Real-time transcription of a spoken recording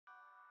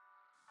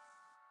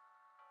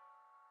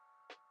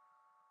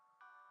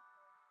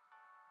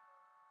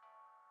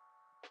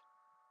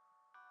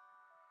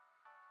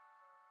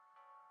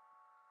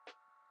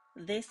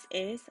This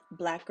is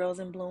Black Girls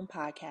in Bloom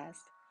podcast.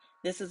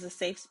 This is a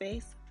safe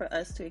space for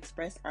us to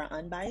express our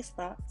unbiased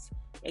thoughts,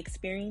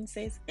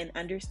 experiences, and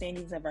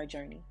understandings of our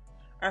journey.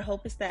 Our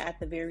hope is that at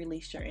the very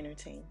least you're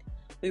entertained.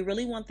 We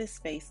really want this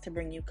space to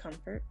bring you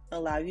comfort,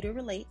 allow you to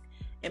relate,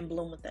 and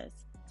bloom with us.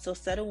 So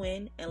settle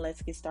in and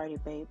let's get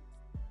started, babe.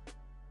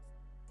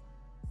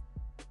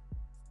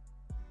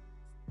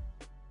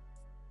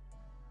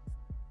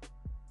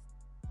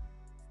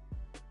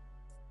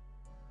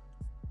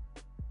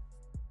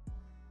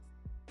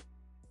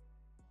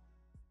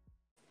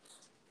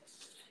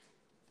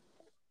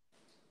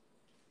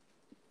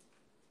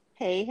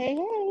 Hey.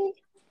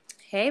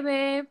 Hey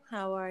babe,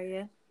 how are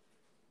you?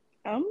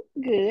 I'm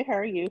good. How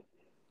are you?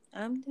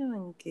 I'm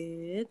doing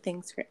good.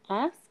 Thanks for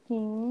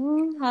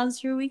asking.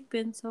 How's your week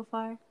been so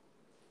far?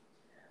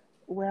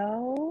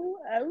 Well,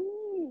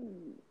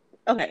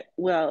 okay.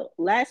 Well,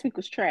 last week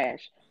was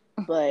trash,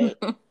 but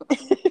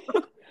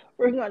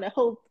we're gonna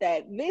hope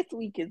that this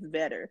week is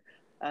better.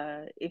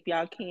 If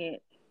y'all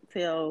can't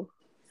tell,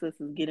 sis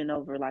is getting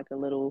over like a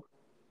little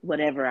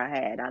whatever I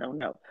had. I don't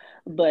know,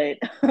 but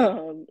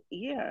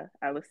yeah,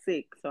 I was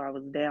sick, so I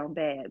was down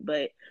bad,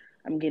 but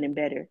I'm getting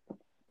better,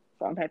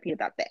 so I'm happy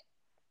about that.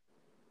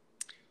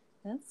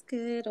 That's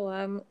good. Well,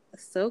 I'm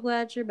so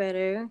glad you're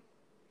better.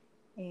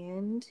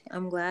 And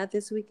I'm glad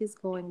this week is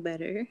going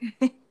better.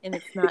 And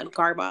it's not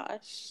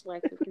garbage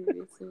like the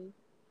previous week.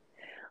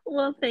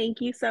 Well, thank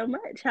you so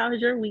much.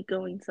 How's your week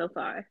going so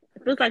far?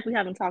 It feels like we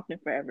haven't talked in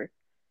forever.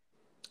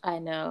 I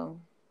know.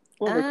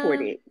 We'll record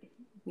Um, it.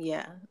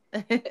 yeah.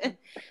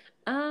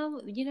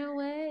 You know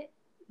what?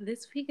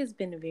 This week has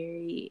been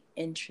very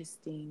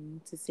interesting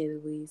to say the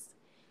least.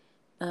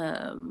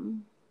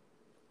 Um,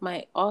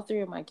 all three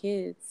of my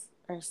kids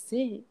are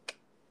sick,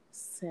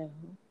 so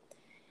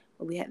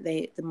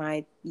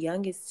my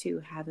youngest two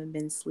haven't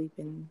been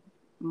sleeping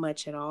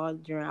much at all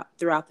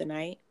throughout the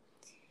night,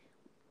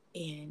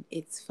 and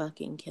it's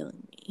fucking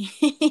killing me.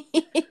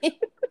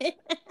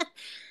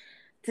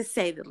 To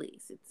say the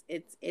least,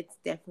 it's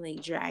definitely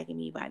dragging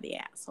me by the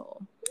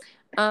asshole.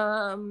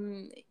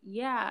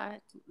 Yeah,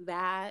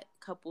 that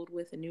coupled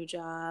with a new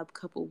job,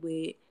 coupled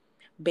with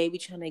baby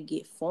trying to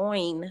get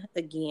fine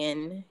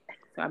again.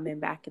 So I've been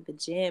back at the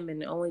gym,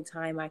 and the only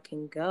time I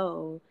can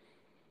go,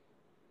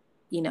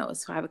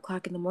 it's 5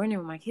 o'clock in the morning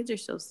when my kids are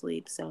still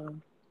asleep. So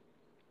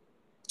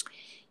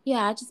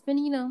yeah, I just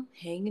been,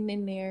 hanging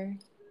in there.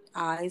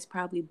 Eyes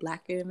probably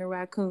blacker than a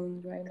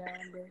raccoon's right now,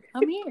 but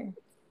I'm here.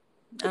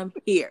 I'm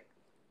here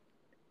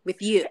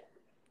with you.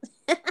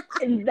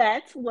 And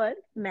that's what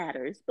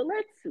matters. But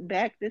let's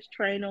back this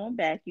train on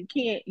back.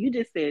 You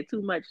just said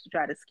too much to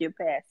try to skip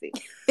past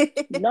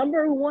it.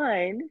 Number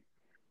one,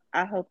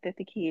 I hope that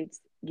the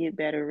kids get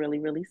better really,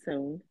 really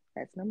soon.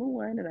 That's number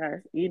one.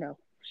 And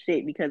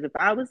shit, because if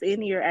I was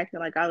in here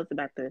acting like I was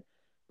about to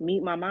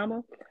meet my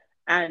mama,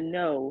 I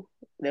know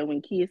that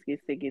when kids get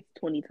sick, it's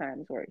 20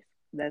 times worse.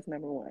 That's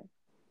number one.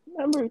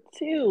 Number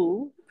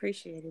two,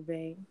 Appreciate it,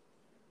 babe.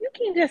 you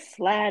can just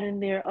slide in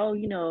there. Oh,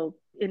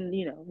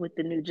 with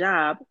the new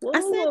job. I Whoa,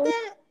 said whoa.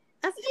 that.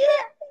 I said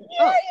that. Yeah,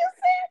 Oh, you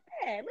said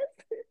that.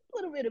 Let's a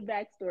little bit of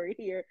backstory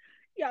here.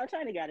 Y'all,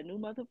 China got a new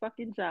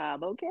motherfucking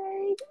job.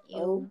 Okay, okay.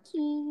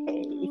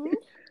 okay. Pew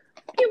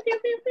pew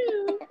pew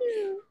pew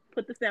pew.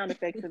 Put the sound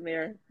effects in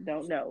there.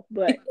 Don't know,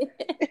 but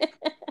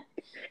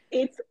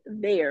it's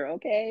there.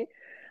 Okay.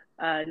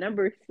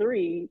 Number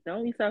three.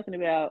 Don't be talking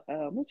about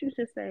what you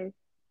just say.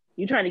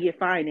 You trying to get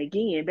fined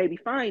again, baby?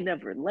 Fine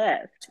never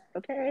left.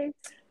 Okay.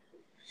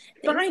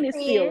 Thanks, Fine is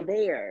still friend.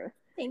 there.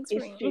 Thanks, It's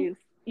friend.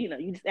 just,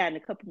 you just adding a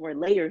couple more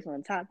layers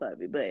on top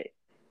of it. But,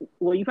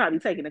 well, you probably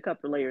taking a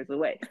couple layers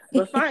away.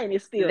 But fine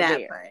is still That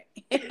there.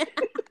 part.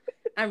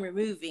 I'm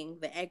removing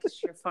the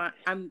extra fine.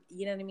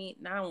 You know what I mean?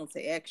 Now I won't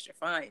say extra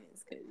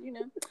fines because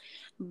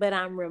but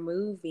I'm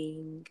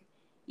removing,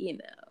 you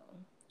know,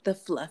 the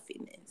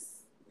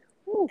fluffiness,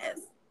 Ooh.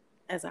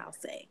 as I'll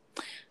say.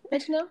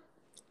 But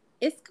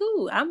it's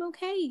cool. I'm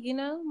okay.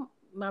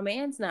 My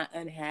man's not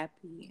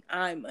unhappy.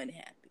 I'm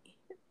unhappy.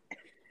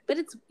 But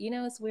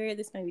it's weird.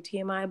 This may be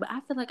TMI, but I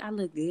feel like I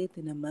look good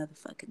than a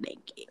motherfucker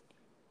naked.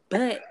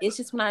 But it's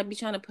just when I be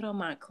trying to put on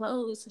my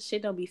clothes,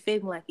 shit don't be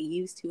fitting like it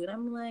used to. And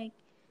I'm like,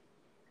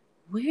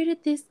 where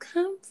did this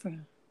come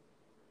from?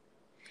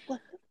 What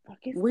the fuck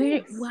is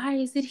this? Why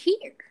is it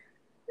here?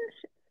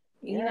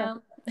 Yeah.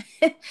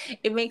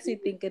 It makes me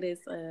think of this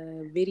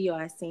video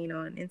I seen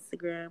on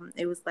Instagram.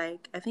 It was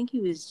like, I think he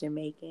was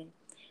Jamaican.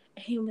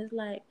 He was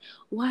like,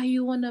 "Why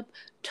you wanna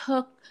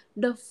tuck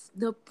the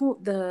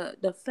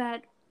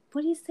fat?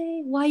 What do you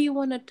say? Why you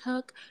wanna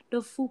tuck the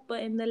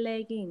fupa in the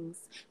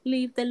leggings?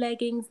 Leave the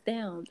leggings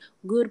down.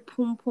 Good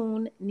poom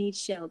poom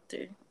needs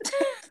shelter."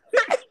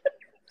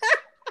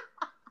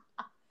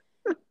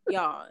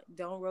 Y'all,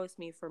 don't roast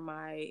me for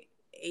my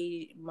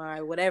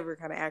whatever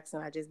kind of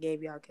accent I just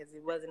gave y'all because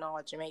it wasn't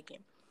all Jamaican.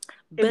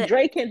 If But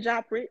Drake can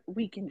drop it,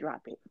 we can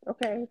drop it.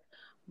 Okay.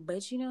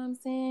 you know what I'm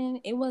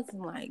saying? It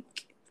wasn't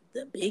like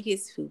the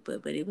biggest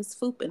fupa, but it was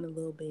fooping a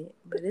little bit.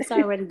 But it's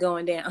already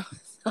going down.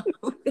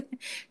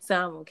 So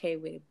I'm okay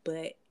with it.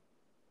 But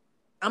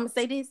I'm gonna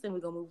say this, and we're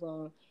gonna move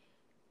on.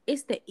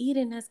 It's the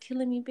eating that's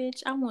killing me,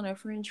 bitch. I want a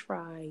French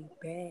fry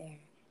bad,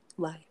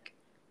 like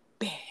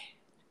bad.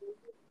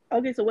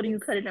 Okay, so what are you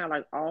cutting out?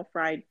 Like all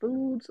fried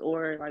foods,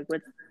 or like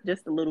what's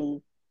just a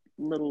little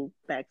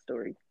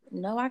backstory?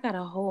 No, I got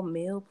a whole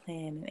meal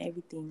plan and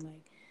everything.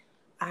 Like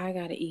I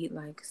gotta eat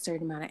like a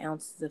certain amount of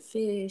ounces of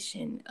fish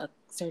and a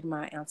certain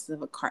amount of ounces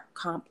of a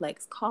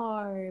complex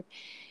carb,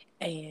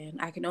 and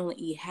I can only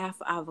eat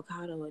half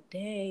avocado a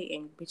day.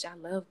 And bitch, I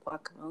love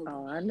guacamole.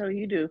 Oh, I know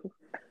you do.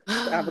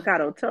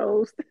 Avocado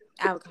toast.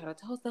 Avocado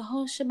toast, the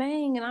whole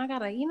shebang, and I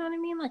gotta, you know what I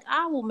mean? Like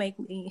I will make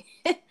me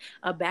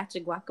a batch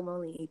of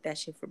guacamole and eat that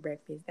shit for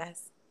breakfast.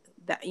 That's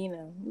that, you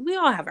know. We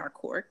all have our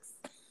quirks,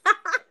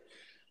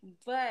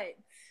 but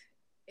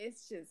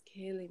it's just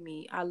killing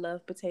me. I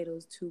love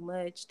potatoes too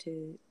much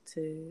to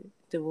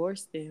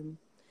divorce them.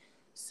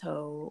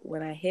 So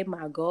when I hit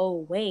my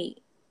goal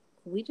weight,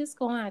 we just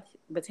gonna have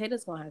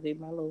potatoes gonna have to be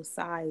my little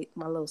side,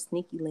 my little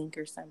sneaky link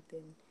or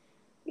something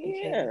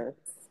because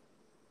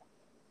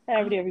Yeah,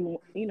 have it every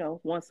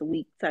once a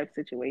week type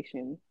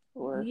situation.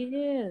 Or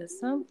yeah,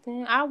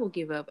 something. I will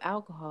give up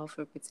alcohol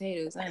for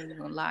potatoes. I ain't even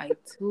gonna lie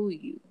to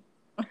you.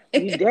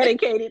 you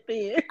dedicated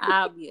then.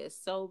 I'll be a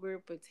sober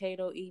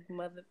potato eating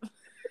mother.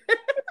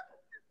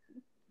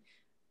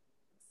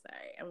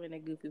 Sorry, I'm in a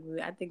goofy mood.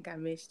 I think I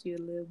missed you a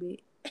little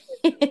bit.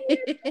 A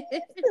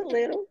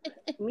little.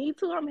 Me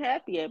too. I'm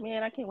happy.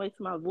 Man, I can't wait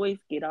till my voice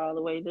get all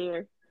the way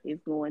there.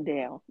 It's going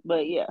down.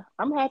 But yeah,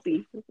 I'm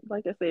happy.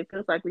 Like I said, it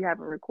feels like we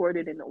haven't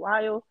recorded in a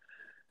while.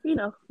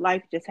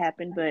 Life just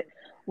happened, but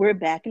we're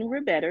back and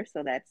we're better,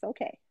 so that's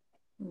okay.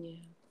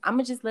 Yeah. I'm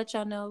gonna just let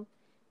y'all know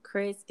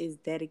Chris is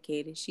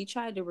dedicated. She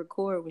tried to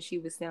record when she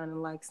was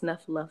sounding like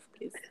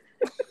Snuffleupagus.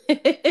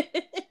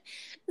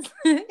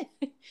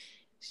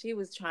 She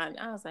was trying.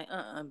 I was like,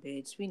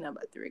 bitch, we not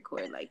about to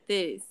record like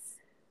this.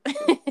 Not,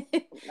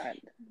 not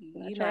You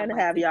not trying to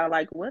about have to. y'all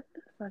like, what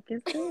the fuck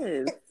is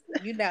this?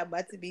 You not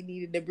about to be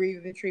needing the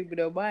breathing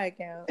treatment on my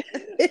account.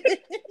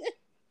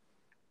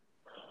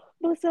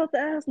 Bust out the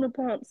asthma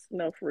pumps.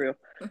 No, for real.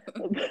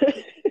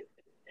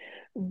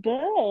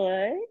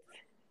 But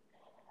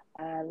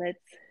let's,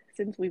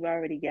 since we've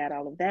already got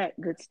all of that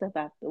good stuff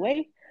out the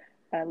way,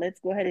 let's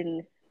go ahead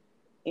and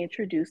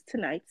introduce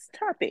tonight's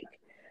topic.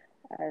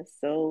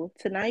 So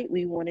tonight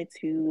we wanted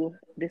to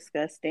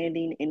discuss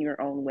standing in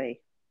your own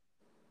way.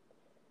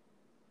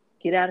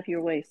 Get out of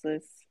your way,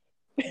 sis.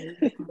 That's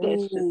just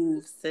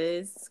Move,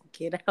 sis.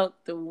 Get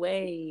out the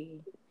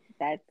way.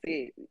 that's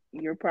it.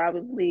 You're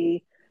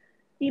probably,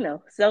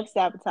 self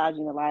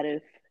sabotaging a lot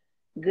of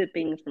good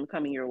things from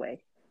coming your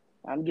way.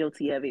 I'm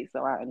guilty of it,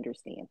 so I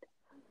understand.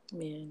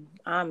 Man,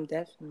 I'm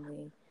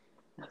definitely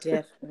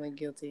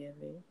guilty of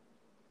it.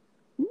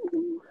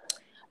 Ooh,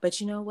 But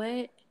you know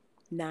what?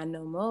 Not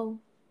no more.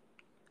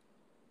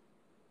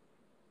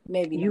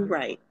 Maybe you not no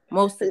right.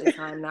 more. Most of the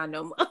time, not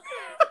no more.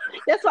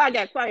 That's why I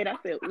got quiet. I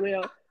said,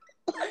 well,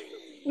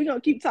 we're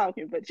gonna keep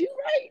talking, but you're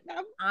right.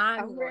 I'm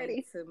I'm going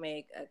ready. to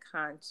make a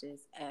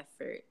conscious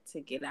effort to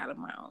get out of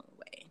my own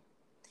way.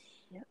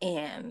 Yep.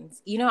 And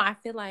I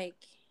feel like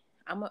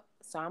I'm a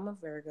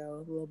Virgo.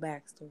 A little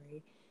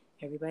backstory.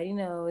 Everybody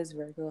knows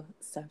Virgo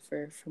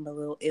suffer from a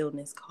little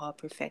illness called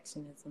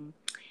perfectionism.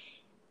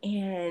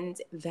 And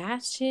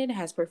that shit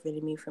has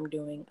prevented me from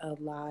doing a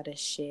lot of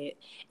shit.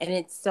 And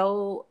it's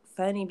so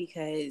funny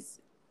because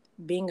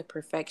being a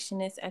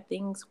perfectionist at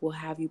things will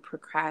have you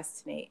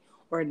procrastinate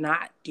or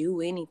not do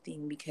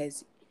anything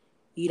because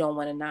you don't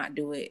want to not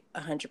do it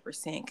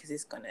 100% because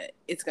it's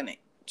gonna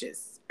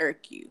just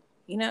irk you,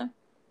 you know.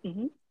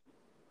 Mm-hmm.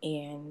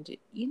 And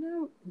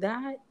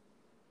that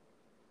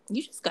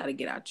you just got to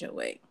get out your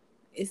way.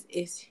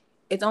 It's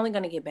only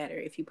gonna get better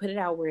if you put it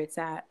out where it's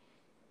at.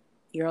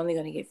 You're only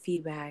going to get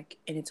feedback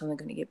and it's only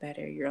going to get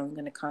better. You're only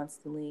going to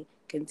constantly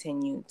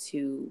continue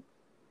to,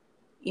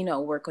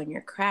 work on your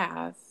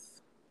craft.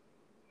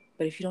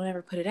 But if you don't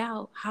ever put it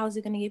out, how is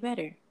it going to get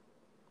better?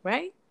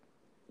 Right?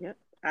 Yep.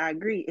 I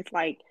agree. It's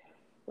like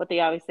what they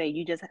always say,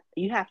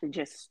 you have to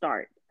just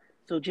start.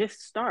 So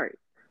just start.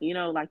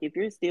 Like if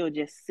you're still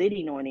just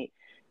sitting on it,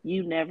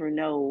 you never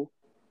know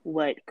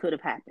what could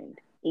have happened.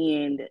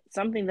 And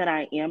something that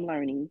I am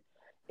learning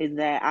is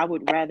that I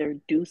would rather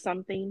do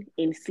something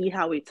and see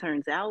how it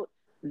turns out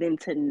than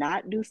to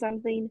not do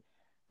something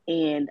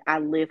and I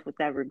live with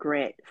that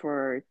regret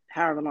for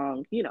however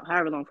long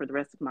for the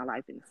rest of my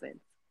life in a sense.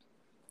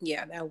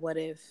 Yeah, that what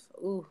if,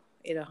 ooh,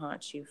 it'll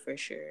haunt you for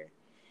sure.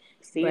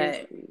 But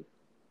Seriously.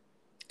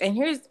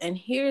 and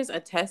here's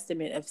a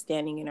testament of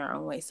standing in our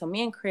own way. So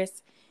me and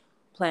Chris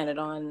planned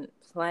on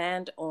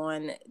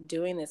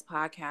doing this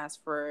podcast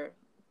for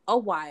a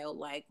while,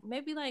 like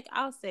maybe like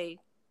I'll say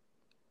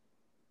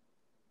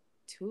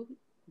two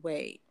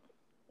wait.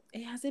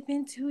 Has it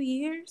been 2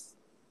 years?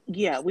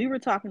 Yeah, we were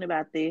talking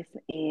about this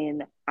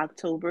in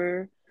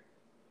October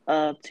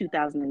of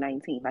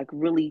 2019, like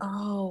really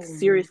Oh,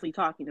 seriously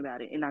talking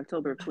about it in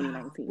October of wow.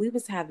 2019. We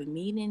was having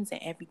meetings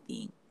and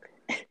everything.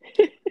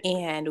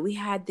 And we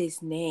had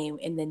this name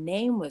and the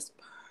name was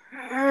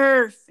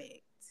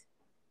perfect.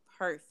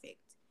 Perfect.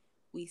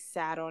 We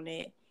sat on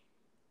it.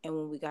 And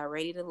when we got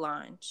ready to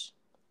launch,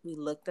 we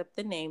looked up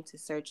the name to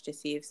search to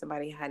see if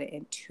somebody had it,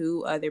 and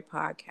 2 other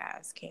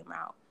podcasts came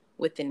out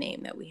with the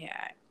name that we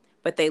had.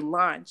 But they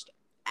launched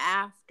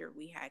after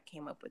we had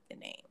came up with the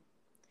name.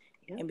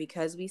 Yep. And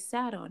because we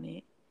sat on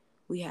it,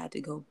 we had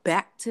to go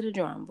back to the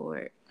drawing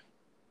board.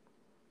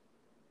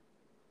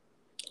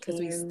 Because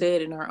we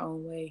stood in our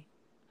own way.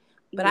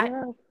 But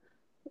yeah.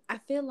 I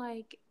feel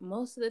like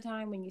most of the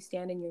time when you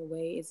stand in your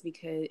way, it's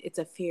because it's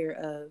a fear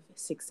of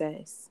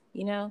success,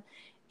 you know,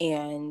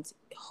 and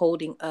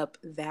holding up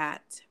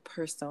that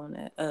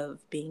persona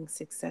of being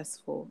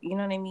successful. You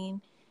know what I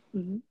mean?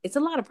 Mm-hmm. It's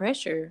a lot of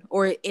pressure,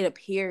 or it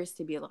appears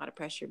to be a lot of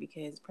pressure,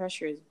 because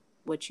pressure is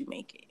what you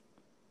make it.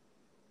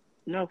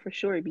 No, for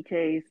sure.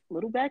 Because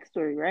little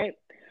backstory, right?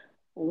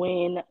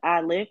 When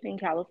I lived in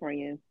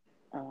California,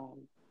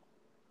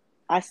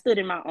 I stood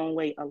in my own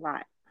way a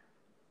lot.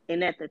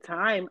 And at the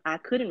time, I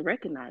couldn't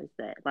recognize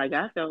that. Like,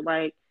 I felt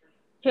like,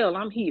 hell,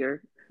 I'm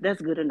here.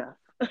 That's good enough.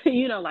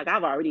 You know, like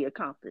I've already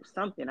accomplished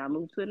something. I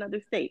moved to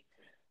another state.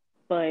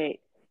 But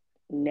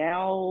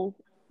now,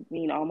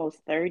 being almost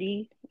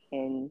 30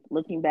 and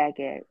looking back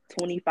at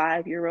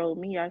 25-year-old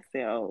me, I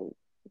said, oh,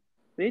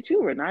 bitch,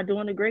 you were not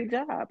doing a great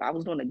job. I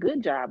was doing a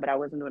good job, but I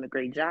wasn't doing a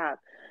great job.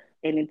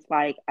 And it's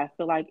like, I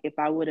feel like if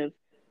I would have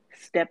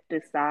stepped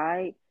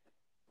aside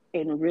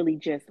and really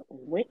just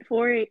went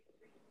for it,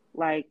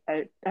 like,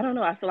 I don't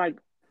know, I feel like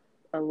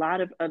a lot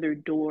of other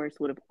doors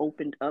would have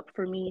opened up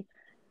for me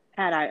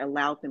had I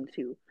allowed them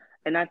to.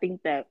 And I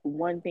think that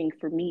one thing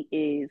for me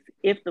is,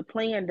 if the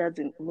plan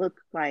doesn't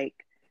look like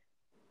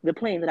the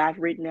plan that I've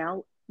written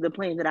out, the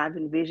plan that I've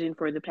envisioned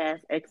for the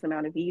past X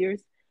amount of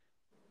years,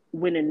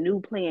 when a new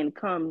plan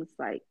comes,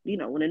 like, you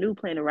know, when a new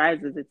plan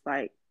arises, it's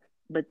like,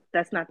 but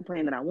that's not the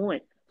plan that I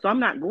want. So I'm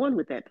not going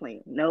with that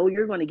plan. No,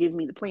 you're going to give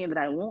me the plan that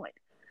I want.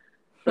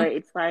 But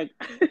it's like,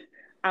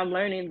 I'm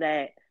learning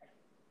that,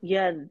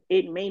 yeah,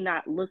 it may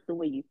not look the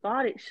way you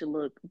thought it should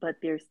look, but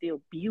there's still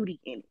beauty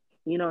in it.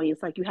 You know,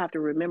 it's like you have to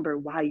remember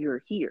why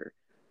you're here.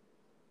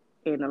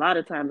 And a lot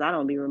of times I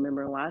don't be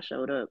remembering why I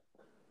showed up.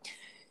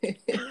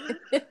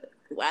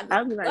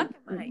 I'm like,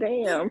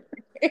 damn,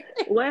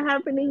 what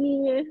happened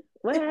again?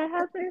 What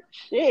happened?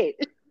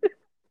 Shit.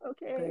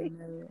 Okay.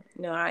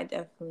 No, I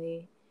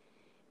definitely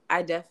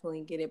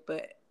get it.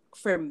 But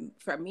for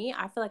me,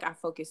 I feel like I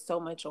focus so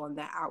much on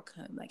the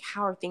outcome. Like,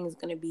 how are things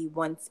going to be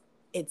once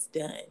it's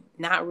done?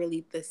 Not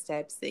really the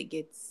steps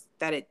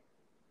that it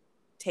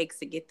takes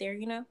to get there,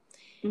 you know?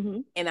 Mm-hmm.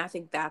 And I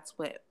think that's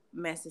what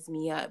messes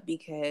me up,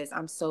 because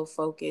I'm so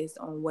focused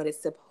on what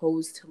it's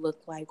supposed to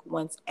look like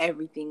once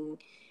you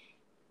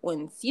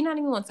know what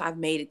I mean? Once I've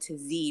made it to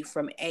Z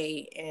from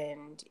A,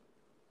 and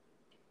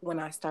when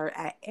I start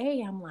at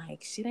A, I'm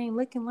like, shit ain't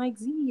looking like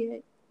Z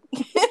yet.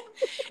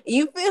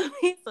 You feel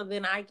me? So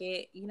then I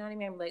get, you know what I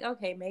mean? I'm like,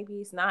 okay, maybe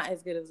it's not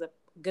as good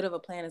of a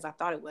plan as I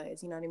thought it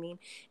was. You know what I mean?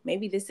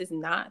 Maybe this is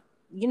not,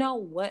 you know,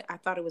 what I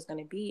thought it was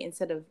going to be.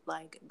 Instead of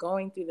like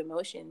going through the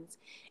motions,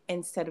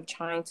 instead of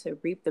trying to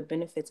reap the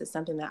benefits of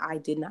something that I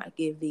did not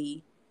give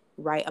the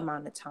right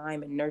amount of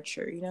time and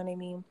nurture. You know what I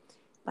mean?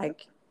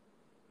 Like,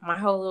 my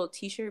whole little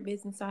t-shirt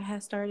business I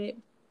had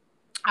started,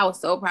 I was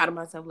so proud of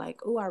myself.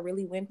 Like, oh, I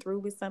really went through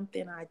with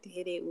something. I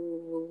did it.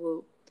 Woo, woo,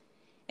 woo.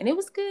 And it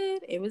was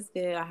good. It was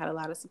good. I had a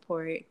lot of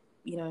support.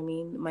 You know what I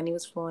mean? The money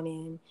was flowing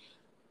in.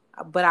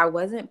 But I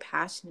wasn't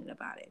passionate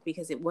about it,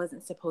 because it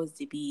wasn't supposed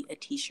to be a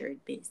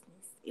t-shirt business.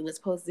 It was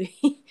supposed to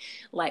be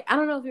like, I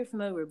don't know if you're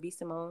familiar with B.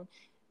 Simone.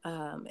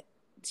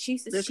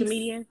 She's the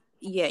comedian?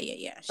 Yeah.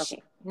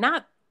 Okay.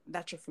 Not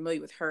that you're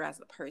familiar with her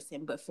as a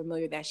person, but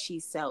familiar that she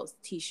sells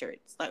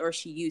t-shirts, like, or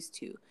she used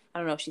to. I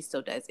don't know if she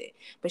still does it,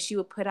 but she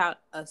would put out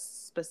a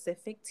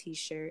specific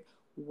t-shirt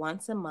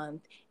once a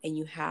month, and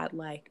you had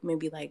like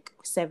maybe like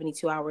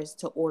 72 hours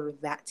to order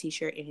that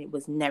t-shirt, and it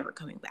was never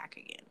coming back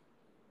again.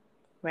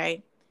 Right?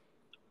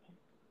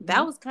 Mm-hmm.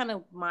 That was kind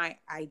of my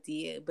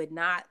idea, but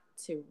not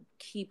to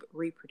keep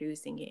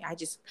reproducing it. I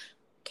just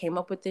came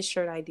up with this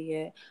shirt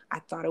idea. I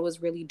thought it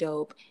was really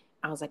dope.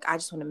 I was like, I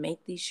just want to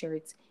make these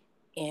shirts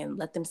and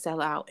let them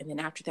sell out, and then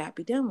after that,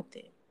 be done with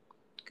it.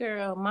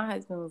 Girl, my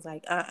husband was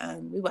like,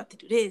 we about to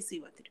do this, we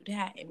about to do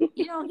that. And,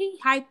 you know, he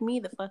hyped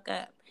me the fuck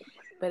up.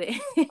 But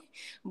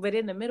but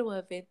in the middle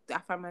of it, I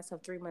found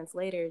myself 3 months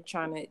later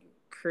trying to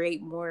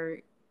create more,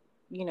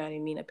 you know what I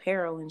mean,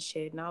 apparel and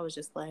shit. And I was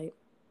just like,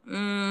 this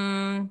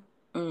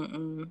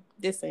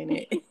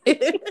ain't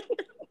it.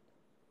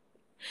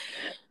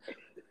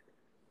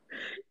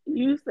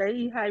 You say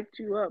he hyped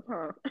you up,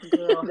 huh?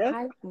 Girl,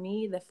 hyped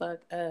me the fuck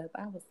up.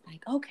 I was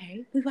like,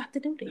 okay, we about to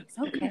do this.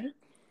 Okay.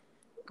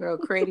 Girl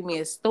created me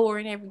a store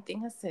and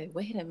everything. I said,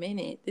 wait a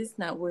minute, this is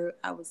not where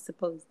I was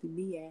supposed to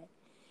be at.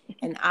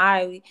 And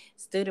I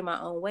stood in my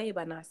own way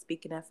by not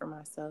speaking up for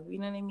myself. You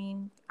know what I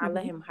mean? Mm-hmm. I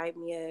let him hype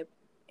me up.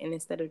 And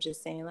instead of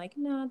just saying like,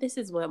 no, this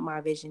is what my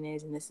vision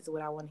is and this is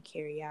what I want to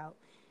carry out,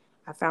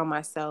 I found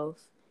myself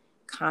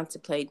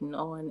contemplating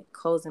on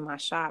closing my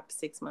shop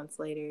 6 months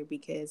later,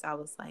 because I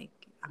was like,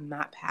 I'm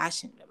not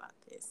passionate about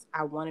this.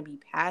 I want to be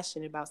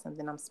passionate about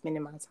something I'm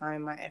spending my time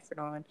and my effort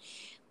on.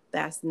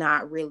 that's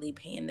not really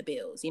paying the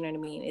bills. You know what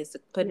I mean? It's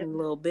putting Yep. a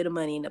little bit of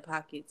money in the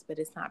pockets, but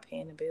it's not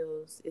paying the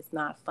bills. It's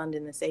not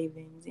funding the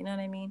savings. You know what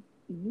I mean?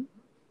 Hmm.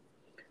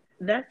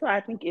 That's why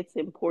I think it's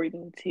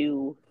important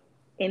to,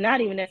 and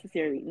not even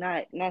necessarily,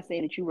 not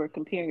saying that you were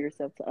comparing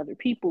yourself to other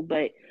people,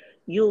 but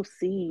you'll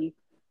see,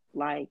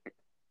 like,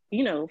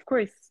 of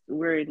course,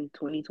 we're in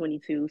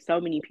 2022.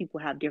 So many people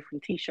have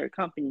different t-shirt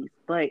companies,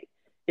 but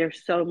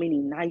there's so many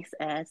nice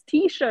ass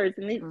t-shirts,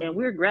 and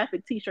we're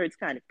graphic t-shirts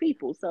kind of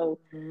people. So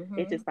it's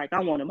Mm-hmm. just like I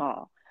want them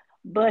all,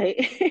 but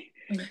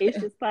it's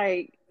just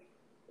like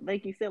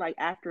you said, like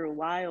after a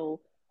while,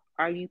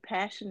 are you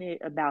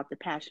passionate about the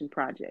passion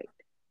project?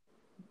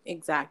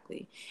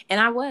 Exactly. And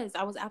I was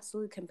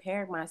absolutely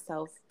comparing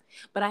myself,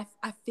 but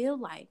I feel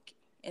like,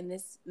 and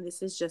this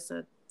is just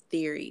a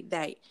theory,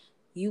 that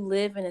you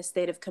live in a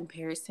state of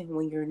comparison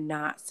when you're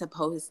not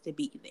supposed to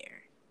be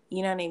there.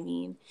 You know what I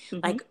mean? Hmm.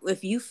 Like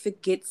if you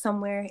forget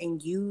somewhere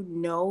and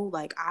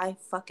like I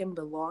fucking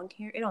belong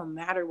here, it don't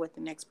matter what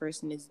the next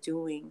person is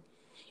doing.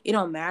 It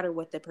don't matter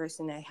what the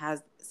person that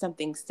has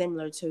something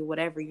similar to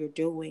whatever you're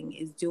doing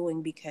is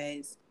doing,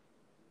 because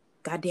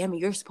God damn it,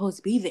 you're supposed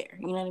to be there.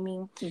 You know what I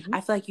mean? Hmm.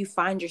 I feel like you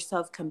find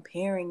yourself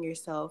comparing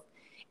yourself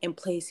in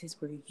places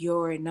where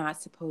you're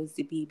not supposed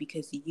to be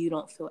because you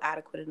don't feel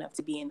adequate enough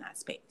to be in that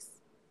space.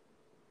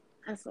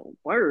 That's a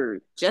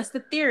word. Just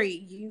a theory,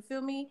 you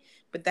feel me?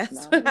 But that's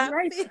No, what you're I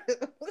right. feel.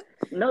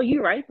 No,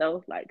 you're right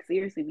though. Like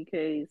seriously,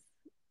 because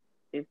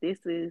if this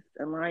is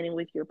aligning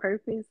with your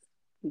purpose,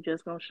 you're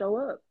just gonna show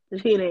up.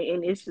 And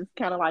it's just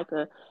kind of like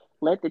a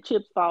let the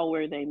chips fall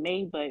where they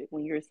may. But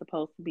when you're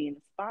supposed to be in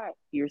a spot,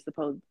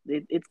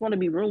 it's going to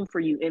be room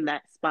for you in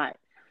that spot.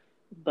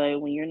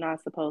 But when you're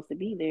not supposed to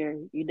be there,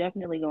 you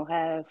definitely gonna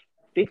have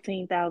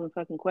 15,000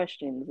 fucking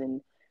questions, and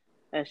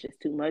that's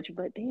just too much.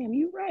 But damn,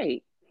 you're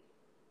right.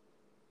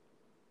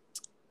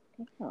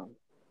 Damn,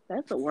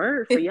 that's a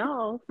word for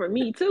y'all. For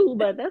me too,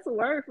 but that's a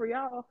word for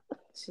y'all.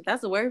 Shit,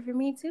 that's a word for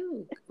me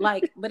too.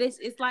 Like, but it's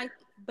like,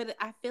 but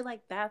I feel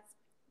like that's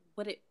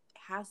what it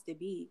has to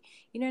be.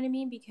 You know what I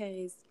mean?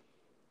 Because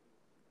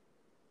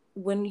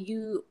when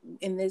you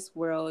in this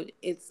world,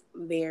 it's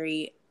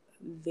very,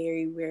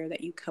 very rare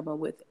that you come up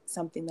with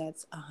something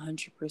that's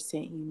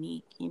 100%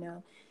 unique.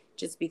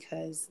 Just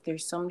because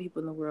there's so many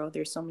people in the world,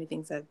 there's so many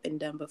things that have been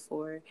done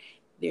before,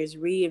 there's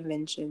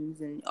reinventions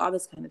and all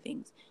this kind of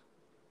things.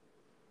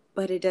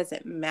 But it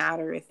doesn't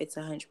matter if it's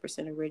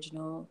 100%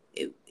 original.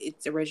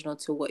 It's original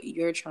to what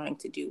you're trying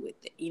to do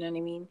with it. You know what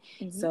I mean?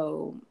 Hmm.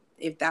 So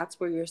if that's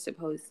where you're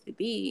supposed to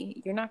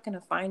be, you're not going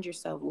to find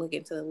yourself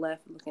looking to the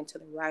left, looking to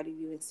the right of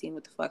you and seeing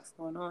what the fuck's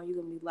going on.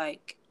 You're going to be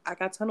like, I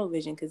got tunnel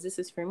vision because this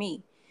is for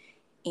me.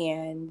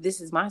 And this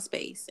is my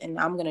space. And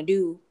I'm going to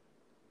do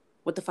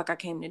what the fuck I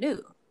came to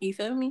do. You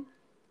feel me?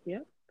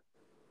 Yep.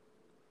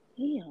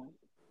 Damn.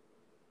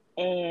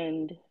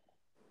 And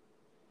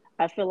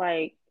I feel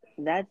like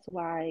that's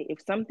why if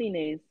something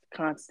is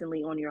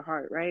constantly on your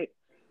heart, right?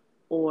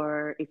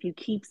 Or if you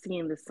keep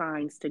seeing the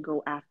signs to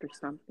go after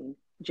something,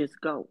 just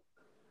go.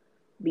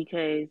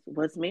 Because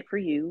what's meant for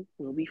you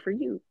will be for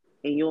you.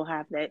 And you'll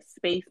have that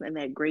space and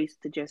that grace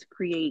to just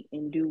create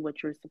and do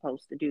what you're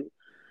supposed to do.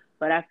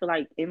 But I feel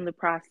like in the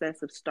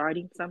process of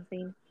starting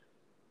something,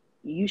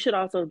 you should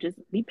also just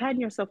be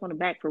patting yourself on the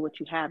back for what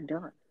you have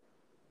done.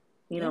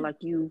 Yeah. Like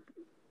you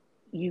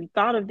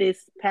thought of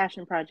this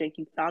passion project,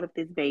 you thought of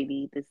this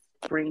baby, this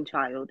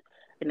brainchild,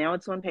 and now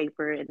it's on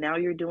paper, and now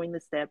you're doing the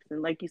steps.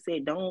 And like you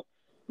said, don't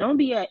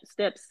be at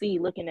step C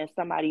looking at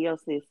somebody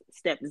else's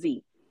step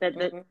Z. That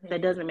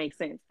Mm-hmm. doesn't make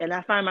sense. And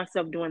I find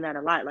myself doing that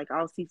a lot. Like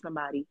I'll see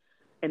somebody,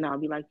 and I'll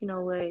be like, you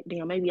know what,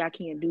 damn, maybe I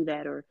can't do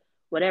that or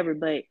whatever.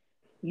 But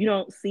you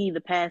don't see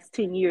the past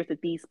 10 years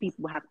that these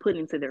people have put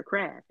into their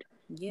craft.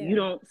 You Yeah.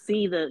 don't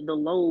see the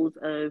lows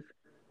of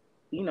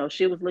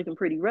shit was looking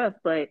pretty rough,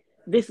 but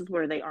this is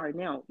where they are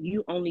now.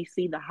 You only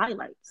see the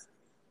highlights.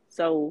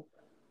 So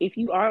if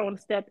you are on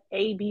step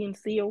A, B, and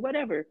C or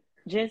whatever,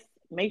 just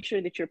make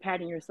sure that you're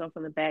patting yourself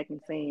on the back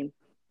and saying,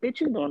 bitch,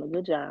 you doing a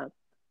good job.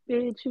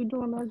 Bitch, you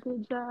doing a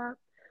good job.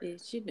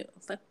 Bitch, you know,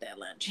 fuck that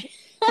lunch.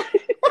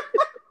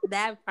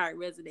 That part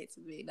resonates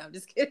with me. No, I'm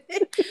just kidding.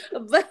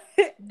 But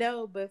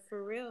no, but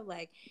for real,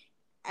 like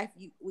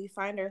we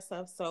find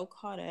ourselves so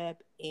caught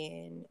up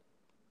in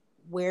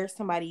where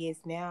somebody is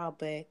now,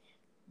 but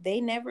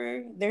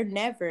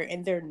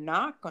and they're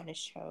not going to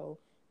show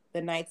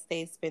the nights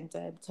they spent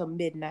up till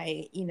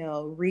midnight,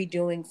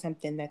 redoing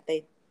something that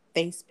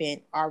they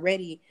spent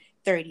already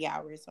 30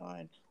 hours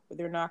on. Or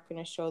they're not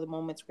going to show the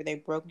moments where they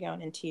broke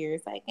down in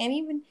tears. Like, and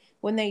even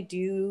when they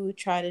do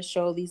try to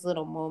show these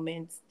little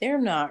moments, they're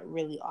not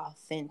really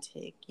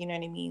authentic. You know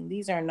what I mean?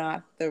 These are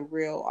not the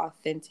real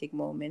authentic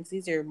moments.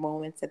 These are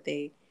moments that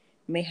they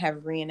may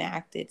have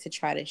reenacted to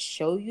try to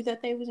show you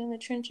that they was in the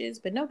trenches,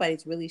 but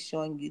nobody's really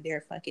showing you their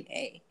fucking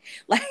A.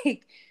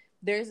 Like,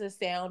 there's a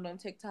sound on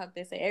TikTok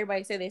that say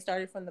everybody say they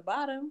started from the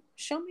bottom.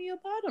 Show me your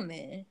bottom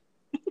then.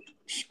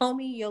 Show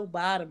me your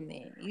bottom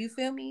then. You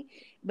feel me?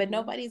 But Yeah.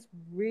 nobody's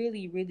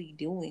really, really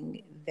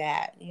doing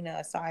that,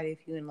 aside if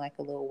you're in like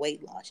a little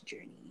weight loss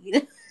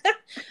journey.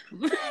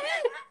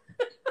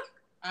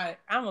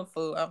 I'm a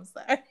fool. I'm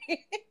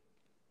sorry.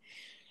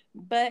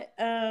 But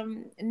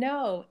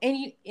no,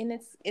 and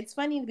it's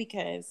funny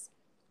because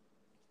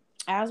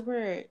as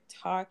we're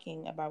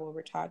talking about what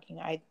we're talking,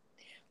 I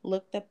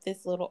looked up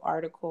this little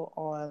article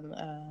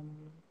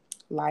on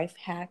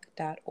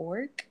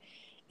lifehack.org,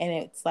 and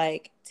it's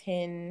like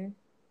 10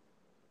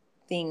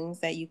 things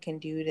that you can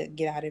do to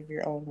get out of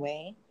your own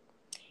way.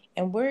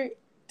 And we're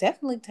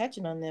definitely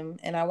touching on them,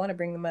 and I want to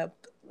bring them up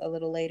a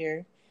little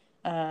later,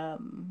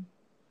 um,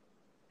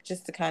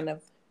 just to kind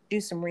of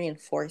do some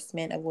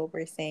reinforcement of what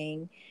we're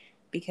saying.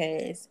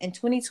 Because in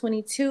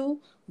 2022,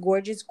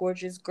 gorgeous,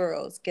 gorgeous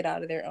girls get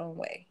out of their own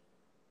way.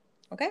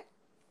 Okay?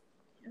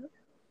 Yeah.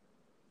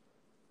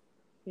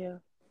 Yeah.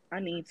 I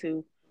need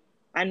to.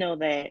 I know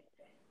that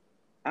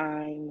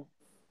I'm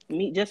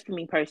me just for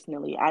me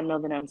personally, I know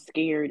that I'm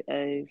scared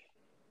of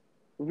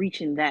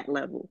reaching that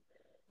level.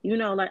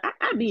 Like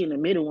I be in the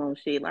middle on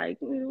shit. Like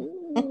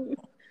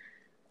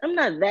I'm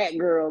not that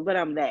girl, but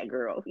I'm that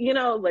girl.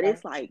 But Right.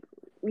 it's like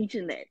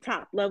reaching that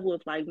top level.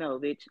 It's like no,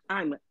 bitch,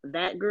 I'm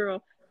that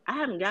girl. I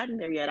haven't gotten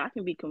there yet. I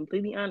can be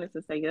completely honest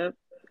and say, yep,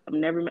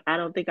 I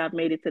don't think I've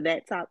made it to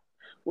that top.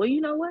 Well,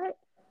 you know what?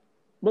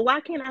 But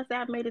why can't I say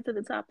I've made it to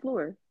the top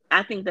floor?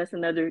 I think that's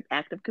another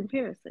act of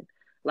comparison.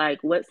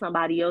 Like what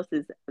somebody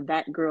else's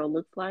that girl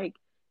looks like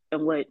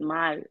and what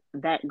my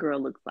that girl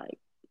looks like.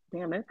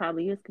 Damn, that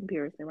probably is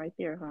comparison right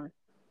there, huh?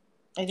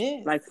 It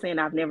is. Like saying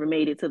I've never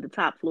made it to the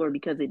top floor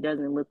because it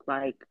doesn't look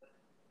like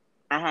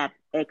I have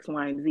X,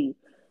 Y, and Z.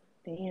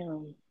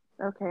 Damn.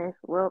 Okay.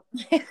 Well,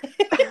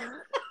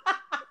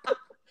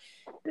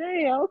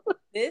 damn.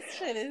 This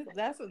shit is,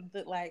 that's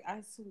what, like,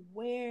 I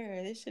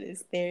swear, this shit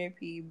is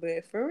therapy.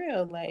 But for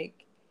real,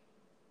 like,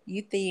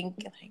 you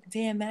think, like,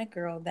 damn, that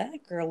girl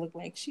looked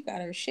like she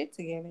got her shit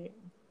together.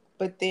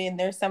 But then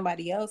there's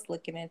somebody else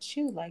looking at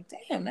you like,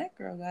 damn, that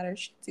girl got her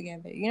shit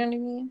together. You know what I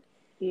mean?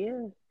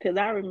 Yeah. Because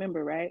I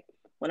remember, right,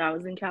 when I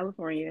was in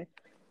California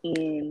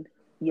and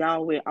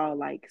y'all would all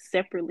like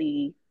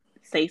separately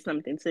say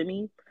something to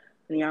me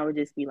and y'all would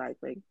just be like,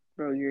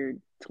 bro, you're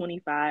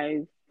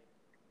 25,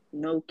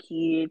 no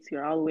kids,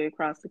 you're all the way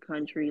across the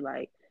country.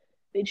 Like,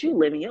 bitch, you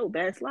living your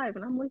best life.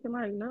 And I'm looking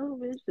like, no,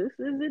 bitch, this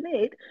isn't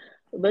it.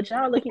 But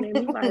y'all looking at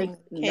me like,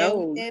 Hell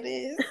no, yeah, it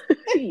is.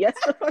 yes,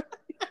 the fuck.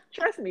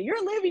 Trust me,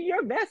 you're living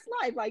your best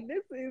life. Like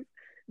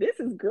this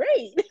is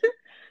great.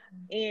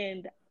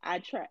 And I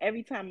try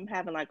every time I'm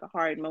having like a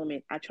hard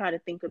moment, I try to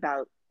think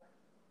about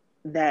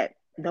that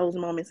those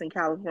moments in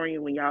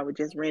California when y'all would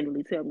just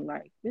randomly tell me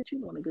like, bitch, you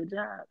doing a good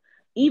job.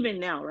 Even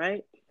now,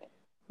 right?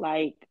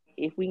 Like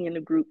if we in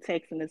a group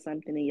texting or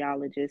something and y'all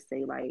would just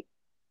say like,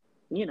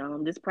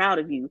 I'm just proud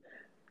of you.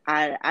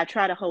 I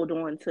try to hold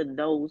on to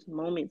those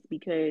moments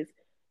because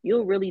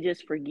you'll really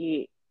just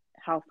forget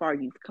how far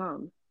you've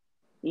come.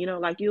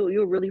 Like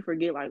you'll really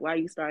forget like why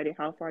you started,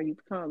 how far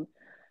you've come.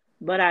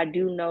 But I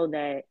do know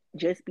that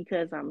just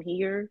because I'm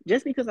here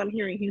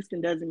in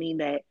Houston doesn't mean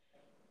that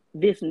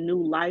this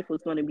new life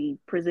was going to be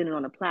presented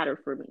on a platter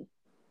for me.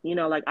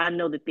 Like I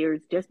know that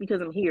there's just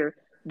because I'm here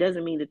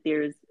doesn't mean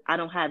that I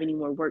don't have any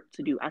more work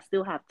to do. I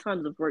still have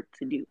tons of work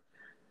to do.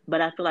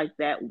 But I feel like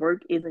that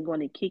work isn't going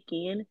to kick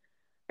in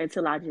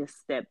until I just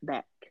step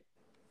back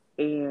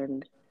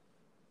and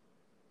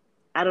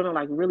I don't know,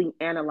 like really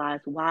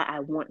analyze why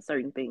I want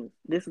certain things.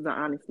 This is an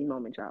honesty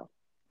moment, y'all.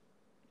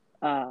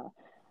 Uh,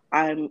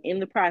 I'm in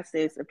the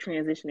process of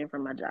transitioning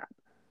from my job.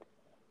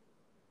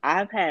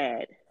 I've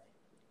had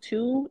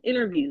two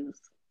interviews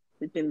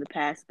within the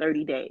past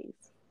 30 days.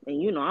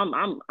 And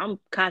I'm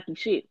cocky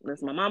shit.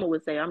 As my mama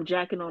would say, I'm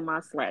jacking on my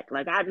slack.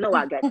 Like I know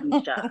I got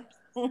these jobs.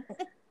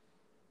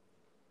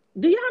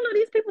 Do y'all know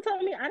these people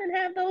told me I didn't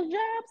have those jobs?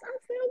 I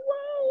said,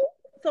 whoa.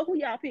 So who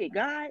y'all pick?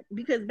 God?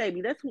 Because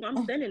baby, that's who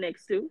I'm standing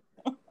next to.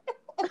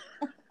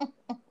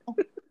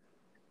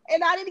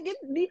 And I didn't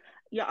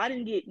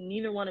get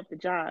neither one of the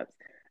jobs.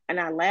 And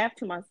I laughed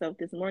to myself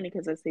this morning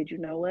because I said, you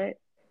know what?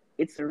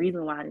 It's the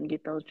reason why I didn't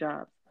get those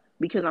jobs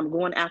because I'm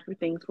going after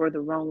things for the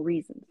wrong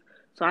reasons.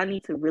 So I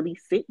need to really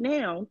sit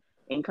down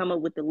and come up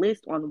with the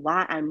list on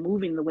why I'm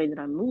moving the way that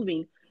I'm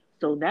moving.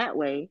 So that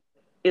way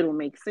it'll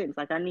make sense.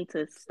 Like I need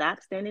to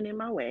stop standing in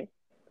my way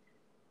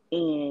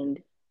and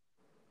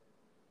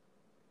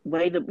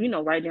write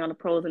down the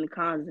pros and the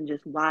cons and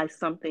just why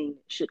something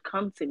should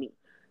come to me.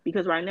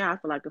 Because right now I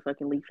feel like a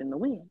fucking leaf in the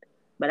wind.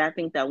 But I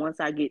think that once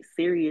I get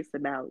serious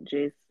about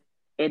just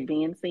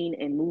advancing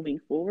and moving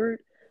forward,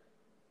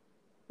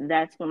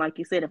 that's when, like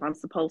you said, if I'm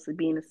supposed to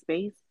be in a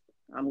space,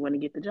 I'm going to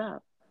get the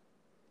job.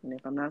 And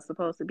if I'm not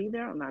supposed to be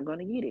there, I'm not going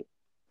to get it.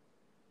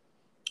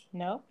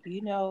 No,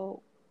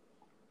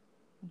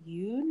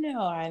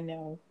 I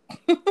know.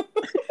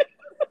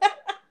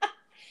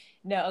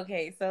 No,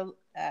 okay, so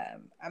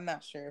I'm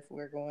not sure if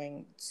we're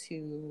going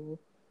to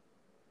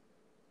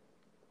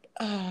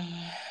uh,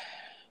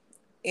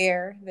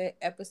 air the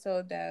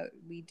episode that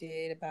we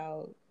did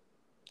about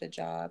the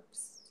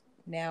jobs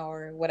now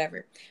or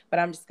whatever, but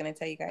I'm just gonna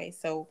tell you guys.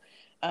 So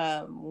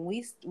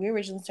we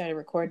originally started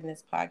recording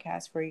this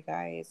podcast for you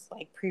guys,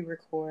 like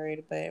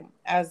pre-record, but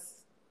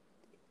as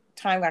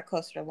time got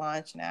closer to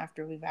launch and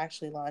after we've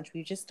actually launched,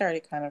 we just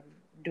started kind of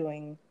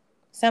doing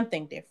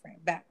something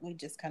different. Back, we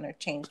just kind of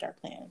changed our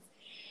plans.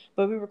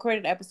 But we recorded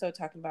an episode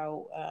talking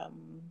about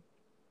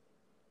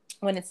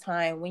when it's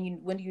time,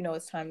 when do you know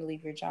it's time to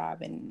leave your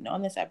job? And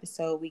on this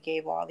episode, we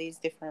gave all these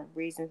different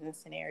reasons and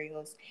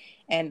scenarios,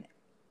 and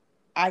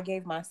I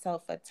gave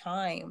myself a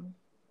time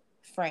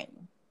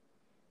frame.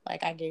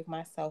 Like I gave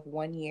myself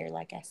 1 year.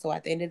 So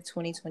at the end of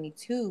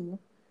 2022,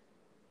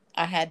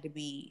 I had to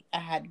be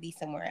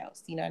somewhere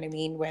else. You know what I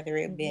mean? Whether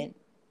it been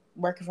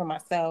working for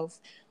myself,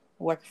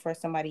 working for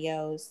somebody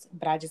else,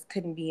 but I just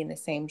couldn't be in the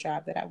same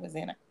job that I was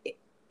in.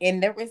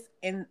 And there was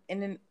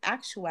in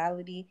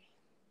actuality,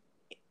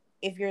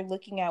 if you're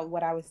looking at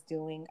what I was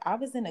doing, I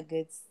was in a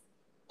good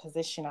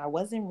position. I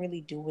wasn't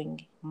really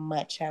doing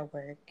much at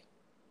work.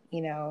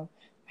 You know,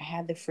 I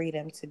had the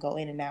freedom to go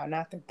in and out.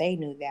 Not that they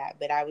knew that,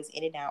 but I was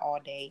in and out all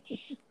day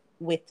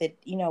with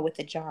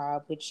the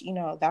job, which,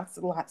 that's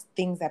a lot of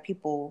things that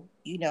people,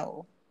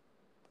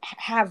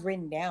 have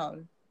written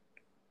down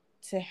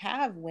to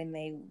have when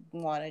they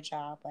want a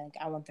job. Like,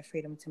 I want the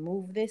freedom to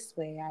move this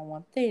way. I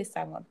want this.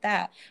 I want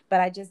that.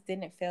 But I just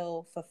didn't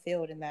feel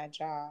fulfilled in that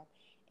job.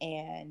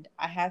 And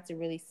I had to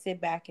really sit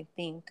back and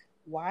think,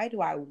 why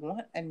do I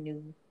want a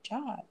new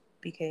job?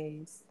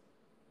 Because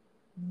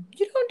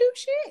you don't do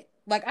shit.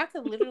 Like, I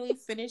could literally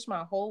finish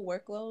my whole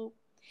workload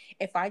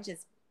if I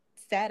just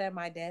sat at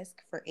my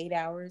desk for 8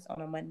 hours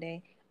on a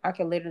Monday. I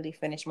could literally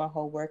finish my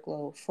whole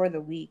workload for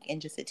the week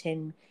and just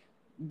attend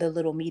the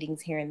little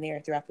meetings here and there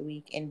throughout the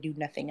week and do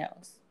nothing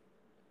else.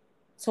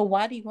 So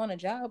why do you want a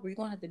job where you're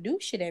gonna have to do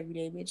shit every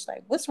day, bitch?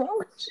 Like, what's wrong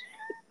with you?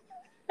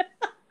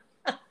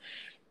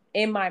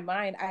 In my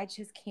mind, I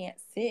just can't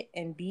sit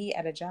and be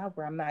at a job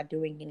where I'm not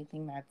doing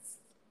anything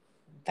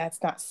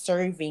that's not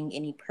serving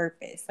any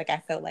purpose. Like, I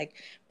felt like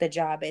the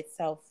job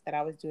itself that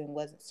I was doing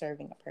wasn't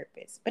serving a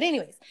purpose. But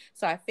anyways,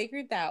 so I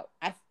figured out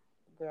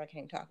girl, I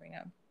can't even talk right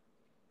now.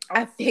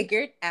 I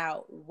figured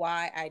out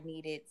why I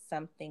needed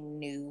something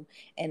new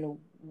and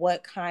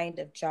what kind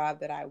of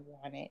job that I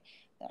wanted.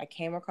 I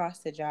came across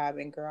the job,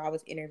 and girl, I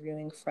was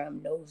interviewing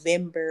from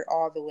November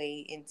all the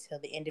way until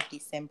the end of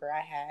December.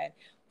 I had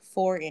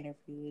 4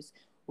 interviews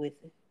with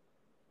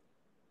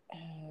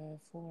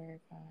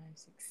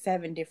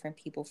 7 different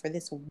people for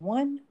this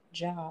one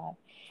job.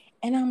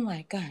 And I'm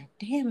like, God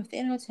damn, if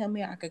they don't tell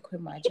me I could quit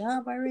my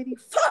job already,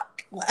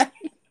 fuck. Like,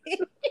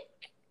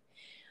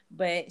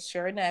 but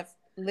sure enough,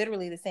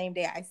 literally the same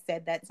day I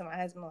said that to my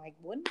husband, like,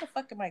 when the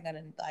fuck am I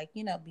gonna, like,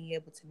 be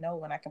able to know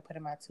when I can put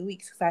in my 2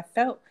 weeks? Because I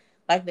felt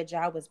like the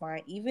job was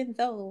mine, even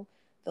though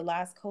the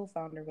last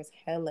co-founder was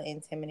hella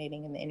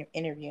intimidating in the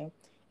interview,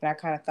 and I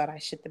kind of thought I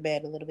shit the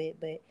bed a little bit.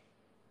 But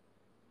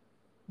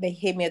they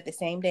hit me up the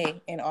same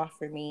day and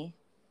offered me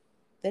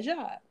the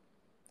job.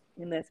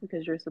 And that's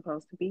because you're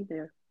supposed to be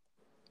there.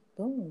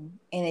 Boom.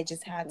 And it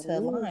just That's had what to it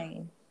is.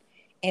 align.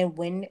 And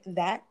when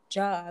that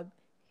job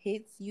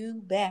hits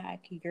you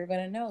back, you're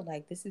going to know,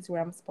 like, this is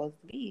where I'm supposed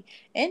to be.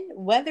 And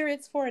whether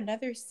it's for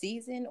another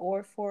season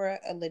or for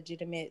a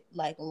legitimate,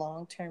 like,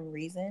 long-term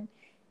reason,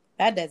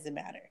 that doesn't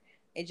matter.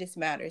 It just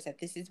matters that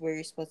this is where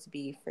you're supposed to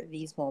be for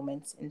these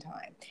moments in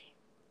time.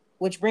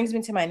 Which brings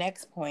me to my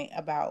next point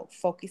about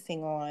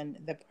focusing on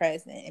the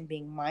present and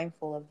being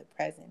mindful of the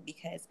present,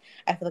 because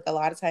I feel like a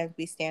lot of times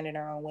we stand in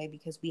our own way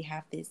because we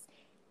have this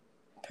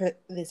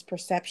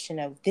perception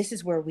of this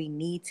is where we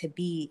need to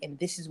be and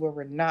this is where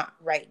we're not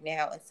right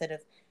now, instead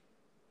of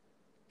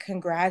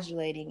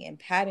congratulating and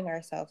patting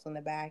ourselves on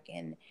the back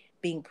and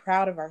being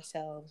proud of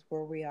ourselves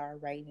where we are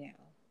right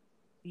now.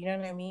 You know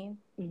what I mean?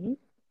 Mm-hmm.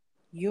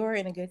 You're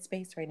in a good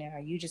space right now.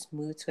 You just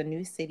moved to a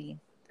new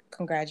city.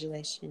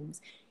 Congratulations.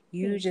 Thank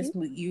you.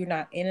 You're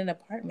not in an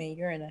apartment,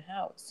 you're in a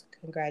house.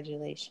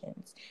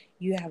 Congratulations.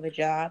 You have a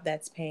job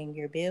that's paying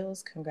your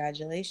bills.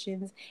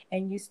 Congratulations.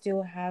 And you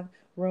still have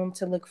room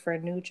to look for a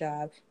new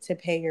job to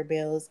pay your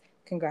bills.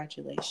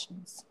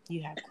 Congratulations.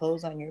 You have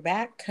clothes on your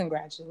back.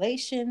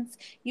 Congratulations.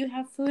 You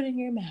have food in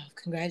your mouth.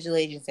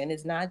 Congratulations. And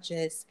it's not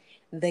just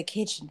the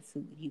kitchen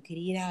food. You could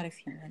eat out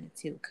if you wanted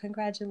to.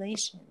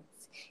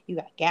 Congratulations. You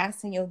got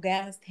gas in your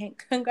gas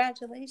tank.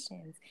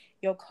 Congratulations.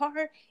 Your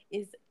car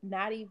is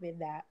not even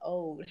that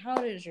old. How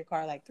old is your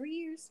car? Like 3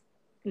 years?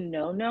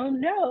 No, no,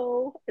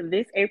 no.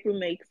 This April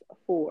makes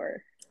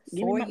 4. Give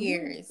me Four my money.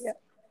 years.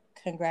 Yep.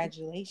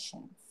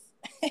 Congratulations.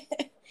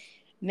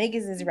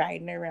 Niggas is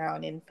riding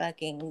around in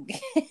fucking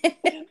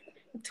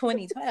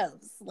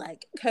 2012s.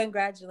 Like,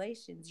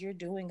 congratulations. You're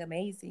doing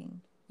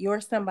amazing.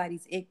 You're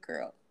somebody's it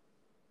girl.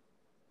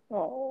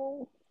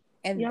 Oh,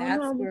 And y'all know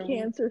that's I'm a where we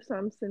Cancer, so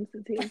I'm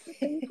sensitive.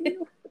 Thank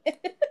you.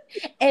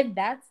 and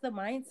that's the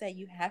mindset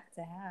you have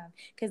to have,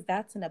 because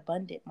that's an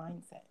abundant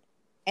mindset.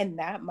 And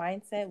that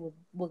mindset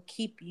will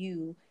keep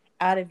you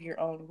out of your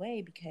own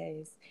way,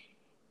 because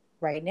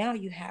right now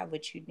you have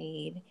what you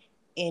need.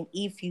 And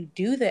if you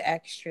do the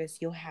extras,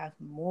 you'll have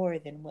more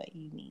than what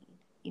you need.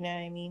 You know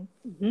what I mean?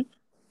 Mm-hmm.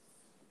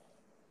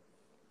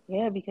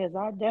 Yeah, because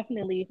I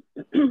definitely,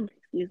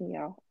 excuse me,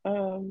 y'all.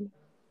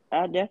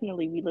 I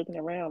definitely be looking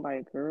around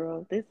like,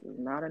 girl, this is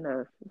not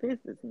enough. This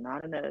is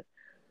not enough.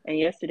 And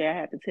yesterday I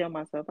had to tell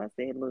myself, I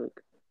said,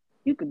 look,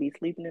 you could be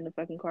sleeping in a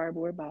fucking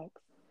cardboard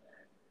box.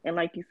 And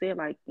like you said,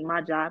 like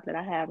my job that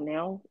I have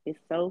now is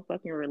so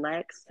fucking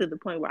relaxed to the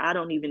point where I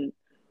don't even,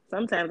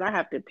 sometimes I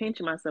have to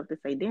pinch myself to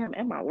say, damn,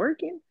 am I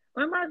working?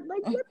 Or am I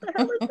like, what the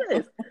hell is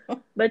this?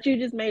 But you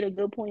just made a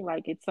good point.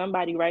 Like it's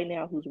somebody right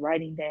now who's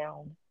writing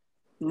down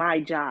my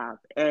job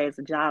as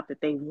a job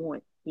that they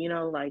want,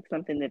 like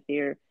something that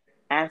they're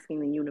asking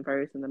the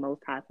universe and the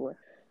most high for.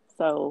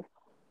 So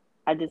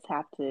I just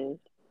have to,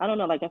 I don't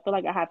know, like I feel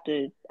like I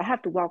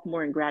have to walk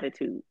more in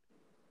gratitude.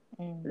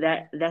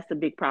 Mm-hmm. That's a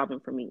big problem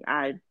for me.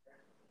 I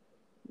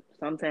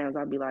sometimes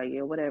I'll be like,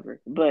 yeah, whatever.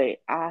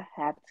 But I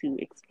have to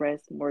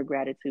express more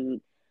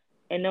gratitude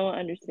and know and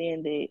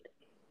understand that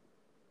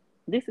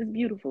this is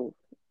beautiful.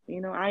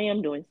 I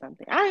am doing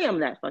something. I am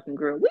that fucking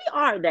girl. We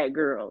are that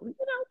girl.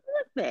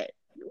 What's that?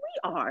 We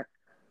are.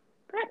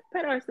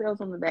 Pat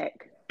ourselves on the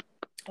back.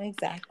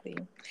 Exactly.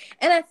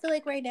 And I feel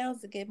like right now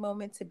is a good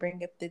moment to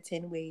bring up the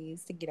 10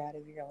 ways to get out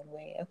of your own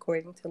way,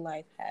 according to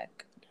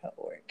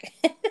lifehack.org.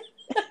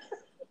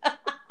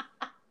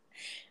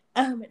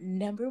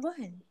 Number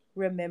one,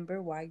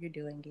 remember why you're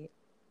doing it.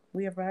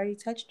 We have already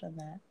touched on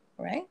that,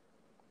 right?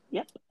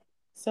 Yep.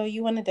 So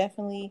you want to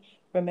definitely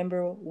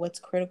remember what's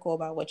critical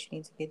about what you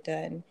need to get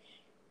done.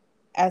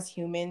 As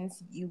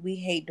humans, we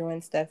hate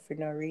doing stuff for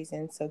no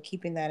reason. So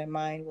keeping that in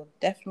mind will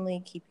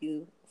definitely keep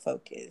you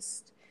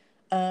focused.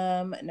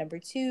 Number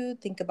two,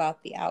 think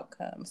about the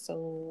outcome.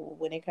 So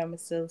when it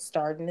comes to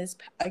starting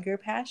your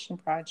passion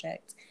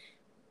project,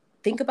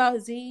 think about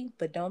Z,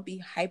 but don't be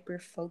hyper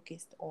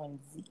focused on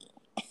Z.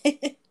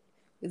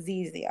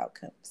 Z is the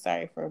outcome.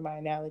 Sorry for my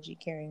analogy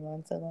carrying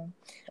on so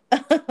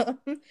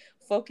long.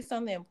 Focus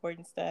on the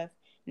important stuff.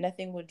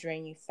 Nothing will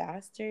drain you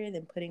faster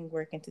than putting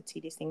work into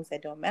tedious things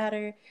that don't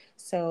matter.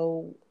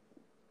 So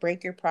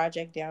break your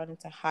project down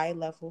into high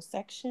level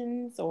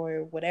sections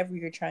or whatever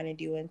you're trying to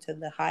do into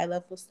the high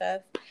level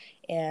stuff,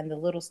 and the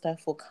little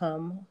stuff will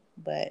come,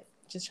 but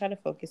just try to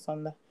focus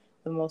on the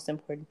most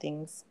important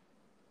things.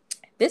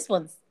 This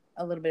one's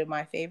a little bit of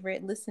my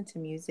favorite. Listen to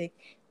music.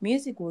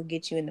 Music will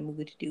get you in the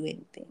mood to do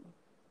anything.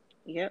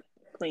 Yep.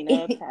 Clean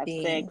up, have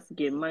Anything. sex,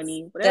 get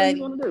money, whatever you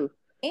Study. want to do.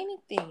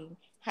 Anything.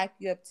 Hype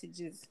you up to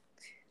just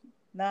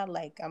not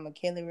like I'm a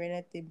killer or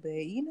nothing,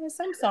 but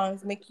some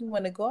songs make you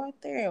want to go out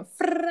there and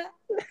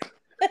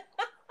like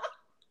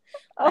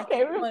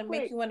Okay, real make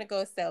quick. you want to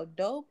go sell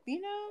dope.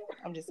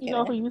 I'm just You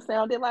know kidding. who you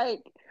sounded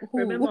like?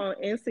 Remember Who? on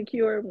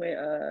Insecure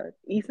when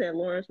Issa and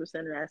Lawrence were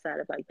standing outside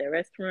of like their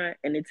restaurant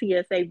and the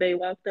TSA bay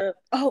walked up?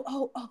 Oh,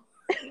 oh, oh.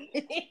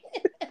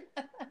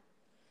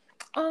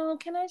 Oh,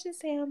 can I just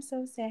say I'm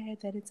so sad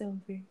that it's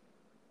over?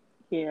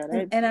 Yeah,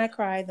 And I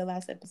cried the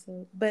last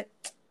episode, but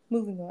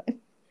moving on.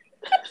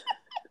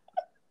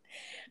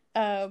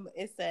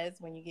 It says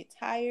when you get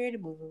tired,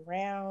 move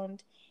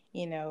around.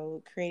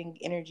 Creating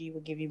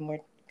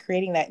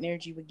that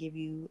energy will give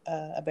you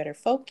a better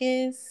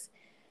focus.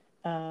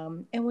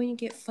 And when you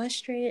get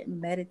frustrated,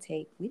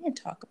 meditate. We didn't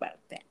talk about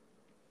that.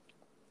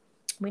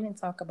 We didn't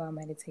talk about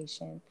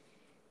meditation.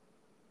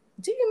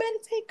 Do you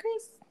meditate,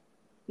 Chris?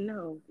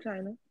 no,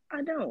 China.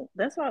 I don't.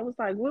 That's why I was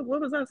like, what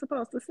was I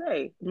supposed to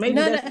say? Maybe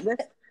No, that's no.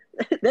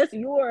 that's that's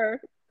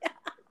your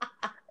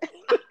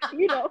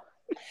you know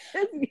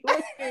that's your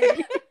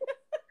thing.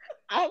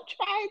 I'm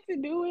trying to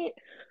do it,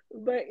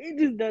 but it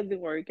just doesn't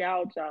work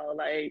out, y'all.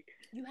 Like,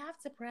 You have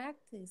to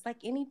practice. Like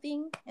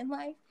anything in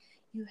life,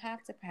 you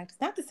have to practice.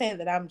 Not to say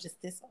that I'm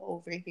just this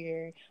over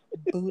here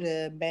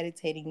Buddha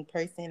meditating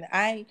person.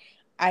 I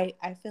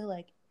feel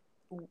like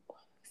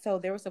so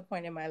there was a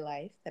point in my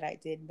life that I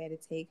did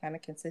meditate kind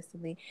of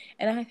consistently,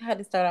 and I had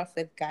to start off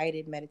with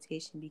guided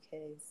meditation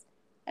because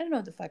I don't know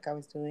what the fuck I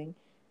was doing.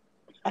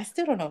 I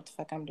still don't know what the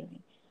fuck I'm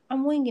doing.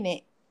 I'm winging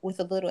it with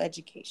a little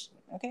education,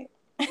 okay?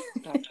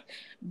 gotcha.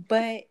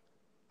 But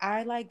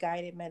I like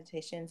guided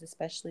meditations,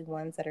 especially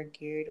ones that are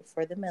geared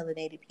for the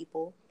melanated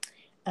people.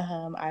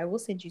 I will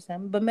send you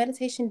some, but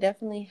meditation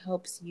definitely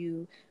helps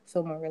you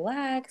feel more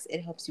relaxed.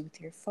 It helps you with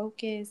your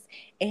focus,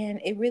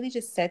 and it really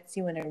just sets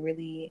you in a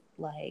really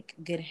like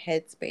good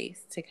headspace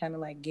to kind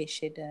of like get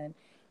shit done.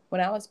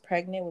 When I was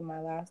pregnant with my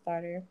last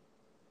daughter,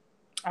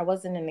 I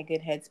wasn't in a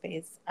good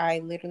headspace. I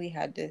literally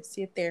had to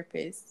see a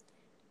therapist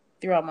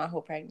throughout my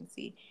whole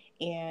pregnancy,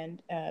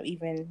 and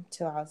even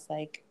till I was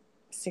like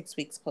 6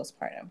 weeks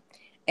postpartum.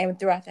 And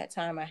throughout that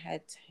time, I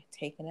had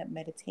taken up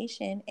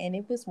meditation, and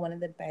it was one of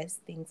the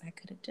best things I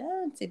could have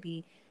done to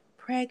be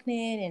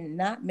pregnant and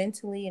not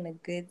mentally in a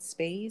good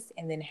space,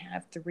 and then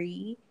have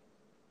two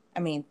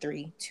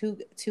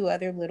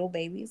other little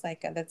babies.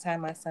 Like at the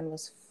time, my son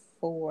was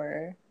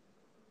 4,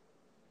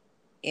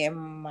 and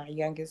my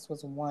youngest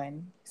was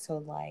 1. So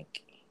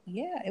like,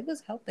 yeah, it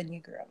was helping you,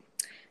 girl.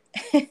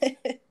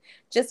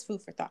 Just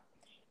food for thought.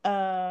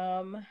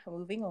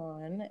 Moving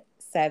on.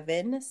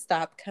 7,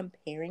 stop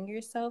comparing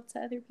yourself to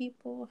other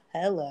people.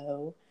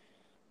 Hello.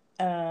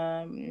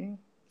 Um,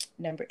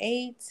 Number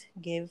 8,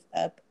 give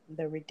up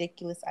the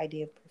ridiculous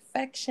idea of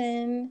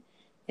perfection.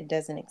 It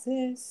doesn't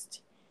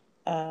exist.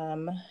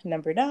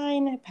 Number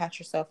 9, pat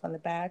yourself on the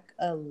back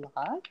a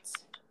lot.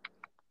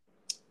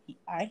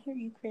 I hear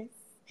you, Chris.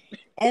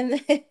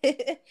 And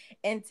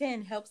and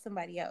 10, help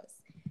somebody else.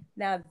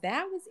 Now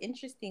that was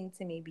interesting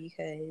to me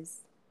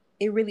because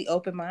it really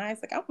opened my eyes.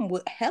 Like I'm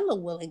hella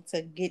willing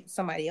to get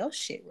somebody else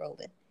shit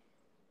rolling.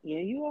 Yeah,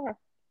 you are. If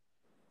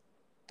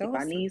Don't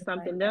I sleep need with my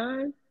something mind.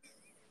 done,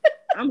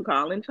 I'm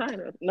calling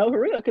China. No, for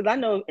real, because I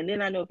know, and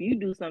then I know if you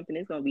do something,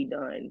 it's gonna be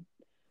done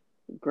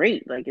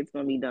great. Like it's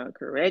gonna be done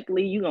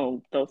correctly. You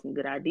gonna throw some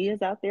good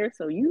ideas out there.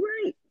 So you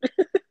right.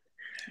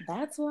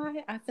 That's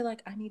why I feel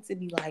like I need to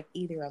be like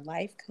either a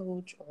life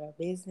coach or a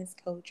business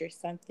coach or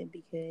something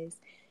because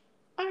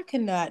I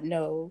cannot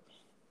know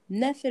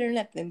nothing or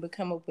nothing but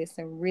come up with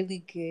some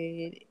really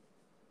good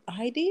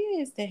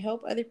ideas to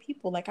help other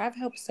people. Like I've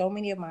helped so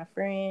many of my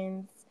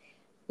friends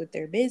with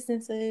their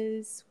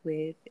businesses,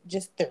 with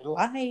just their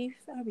life.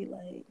 I'll be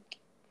like,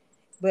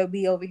 but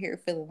be over here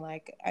feeling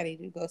like I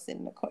need to go sit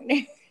in the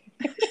corner.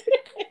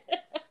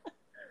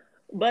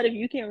 But if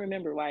you can't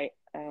remember, right?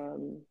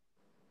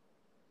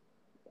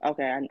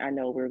 Okay, I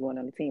know we're going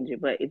on a tangent,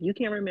 but if you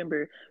can't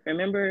remember,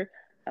 remember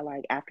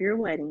like after your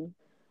wedding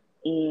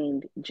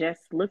and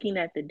just looking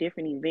at the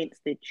different events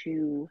that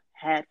you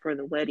had for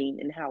the wedding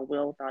and how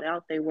well thought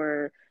out they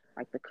were,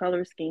 like the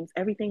color schemes,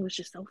 everything was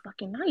just so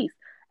fucking nice.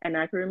 And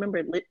I can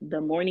remember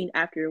the morning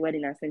after your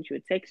wedding, I sent you a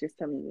text just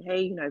telling you,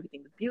 hey,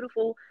 everything is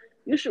beautiful.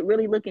 You should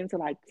really look into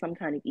like some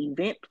kind of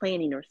event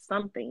planning or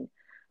something.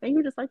 And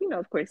you're just like,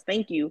 of course,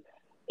 thank you.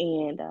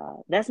 And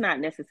that's not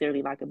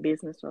necessarily like a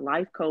business or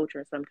life coach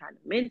or some kind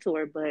of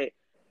mentor, but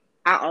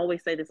I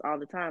always say this all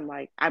the time.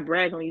 Like, I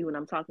brag on you when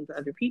I'm talking to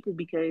other people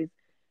because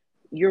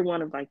you're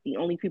one of like the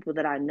only people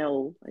that I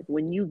know. Like,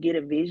 when you get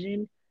a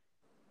vision,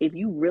 if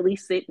you really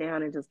sit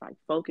down and just like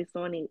focus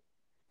on it,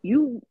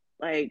 you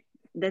like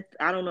that's,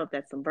 I don't know if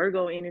that's some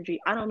Virgo energy.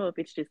 I don't know if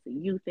it's just a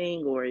you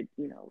thing or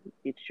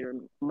it's your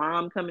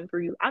mom coming for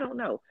you. I don't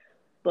know.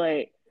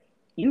 But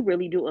you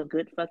really do a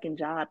good fucking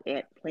job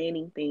at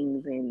planning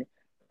things and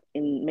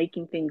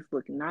making things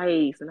look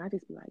nice. And I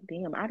just be like,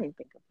 damn, I didn't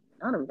think of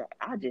none of that.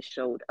 I just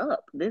showed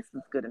up. This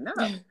is good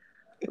enough.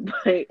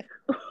 But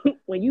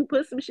when you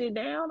put some shit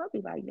down, I'll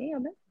be like,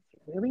 damn, that's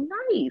really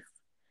nice.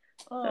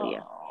 So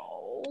yeah.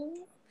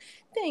 Oh,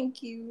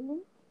 thank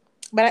you.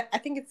 But I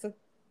think it's a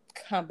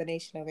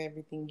combination of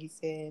everything you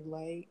said,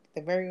 like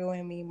the Virgo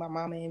in me, my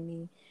mama in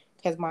me.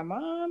 Because my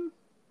mom,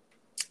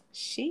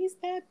 she's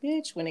that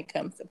bitch when it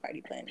comes to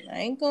party planning. I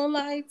ain't gonna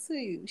lie to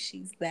you.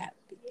 She's that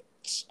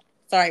bitch.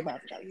 Sorry, mom,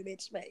 to call you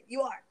bitch, but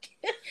you are.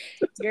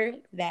 You're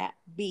that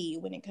B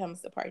when it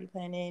comes to party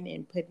planning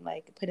and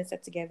putting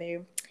stuff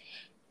together.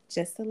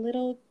 Just a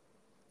little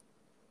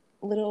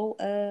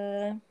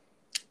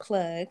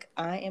plug.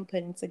 I am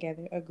putting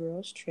together a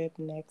girls trip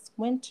next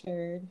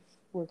winter.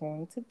 We're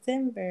going to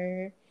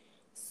Denver.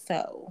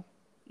 So,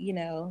 you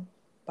know,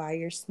 buy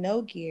your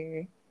snow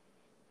gear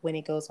when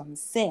it goes on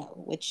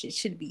sale, which it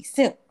should be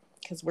soon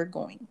because we're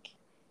going to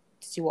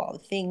do all the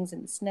things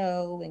in the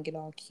snow and get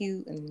all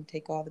cute and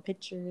take all the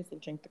pictures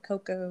and drink the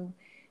cocoa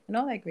and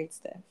all that great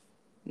stuff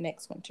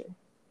next winter.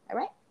 All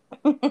right.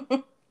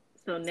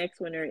 So next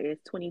winter is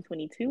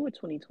 2022 or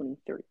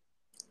 2023?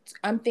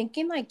 I'm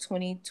thinking like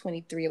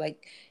 2023,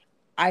 like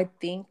I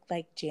think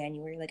like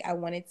January. Like I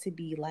want it to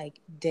be like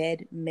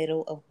dead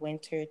middle of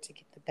winter to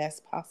get the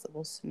best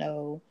possible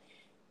snow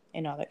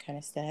and all that kind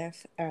of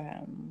stuff.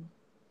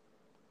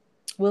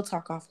 We'll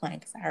talk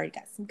offline because I already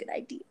got some good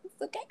ideas.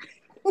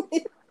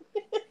 Okay.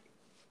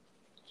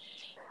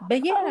 But Oh,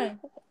 yeah,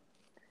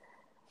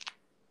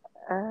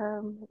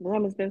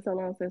 damn, it's been so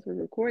long since we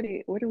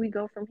recorded. Where do we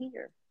go from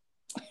here?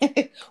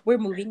 we're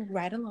moving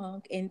right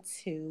along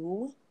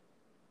into.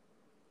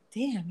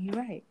 Damn, you're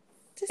right.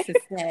 This is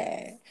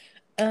sad.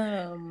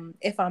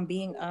 If I'm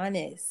being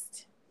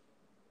honest,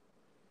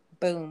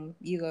 boom,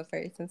 you go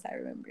first since I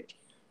remembered.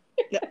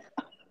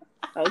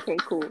 Okay,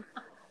 cool.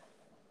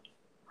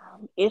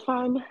 If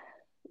I'm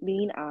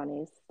being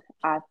honest,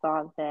 I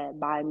thought that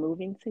by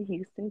moving to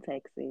Houston,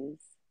 Texas,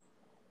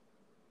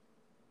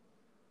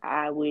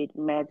 I would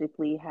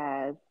magically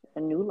have a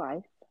new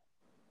life,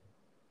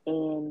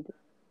 and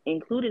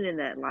included in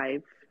that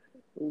life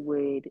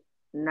would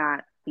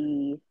not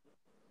be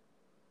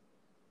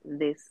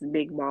this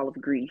big ball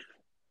of grief.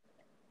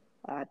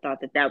 I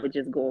thought that that would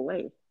just go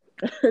away.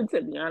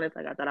 To be honest,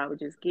 like I thought I would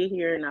just get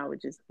here and I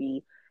would just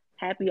be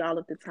happy all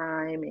of the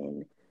time,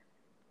 and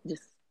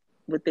just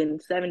within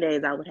 7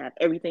 days I would have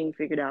everything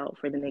figured out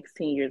for the next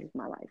 10 years of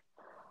my life.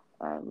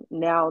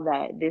 Now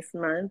that this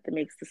month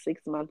makes the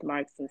 6 month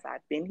mark since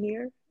I've been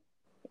here,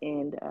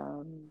 and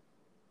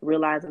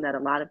realizing that a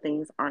lot of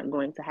things aren't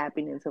going to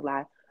happen until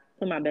I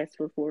put my best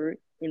foot forward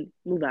and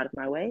move out of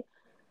my way,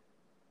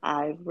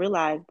 I've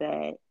realized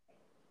that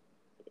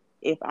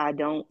if I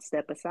don't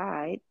step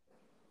aside,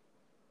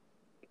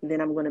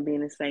 then I'm going to be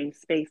in the same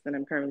space that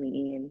I'm currently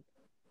in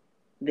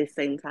this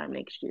same time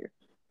next year.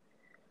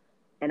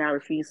 And I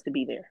refuse to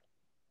be there.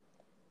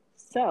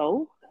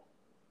 So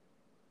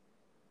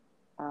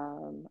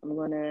I'm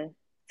going to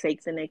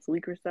take the next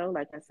week or so,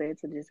 like I said,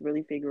 to just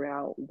really figure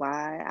out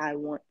why I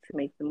want to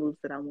make the moves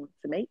that I want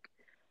to make.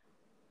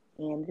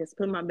 and just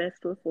put my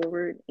best foot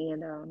forward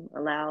and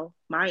allow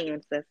my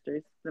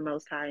ancestors, the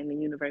Most High in the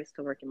universe,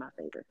 to work in my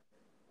favor.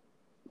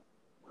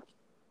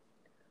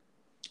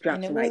 Drop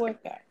And it the will mic.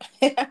 work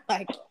out.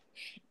 Like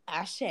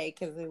Ashe,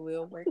 because it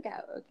will work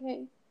out.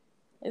 Okay,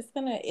 it's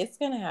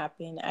gonna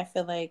happen. I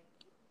feel like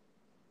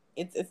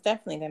it's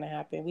definitely gonna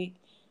happen. We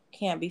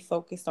can't be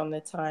focused on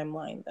the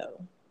timeline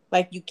though.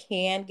 Like you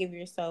can give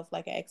yourself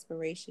like an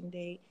expiration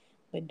date,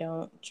 but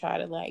don't try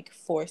to like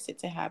force it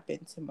to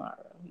happen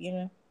tomorrow. You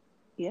know.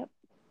 Yep.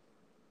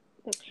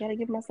 Gotta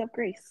give myself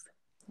grace.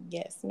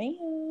 Yes,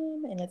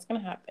 ma'am. And it's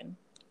going to happen.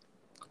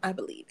 I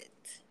believe it.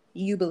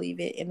 You believe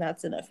it, and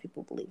that's enough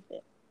people believe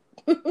it.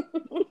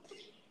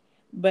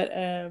 But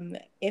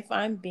if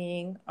I'm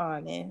being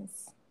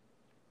honest,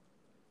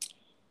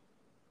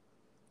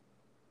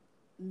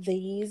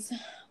 these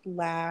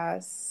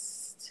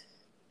last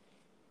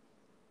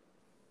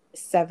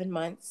 7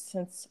 months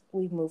since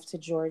we moved to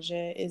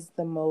Georgia is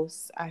the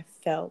most I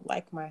felt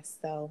like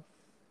myself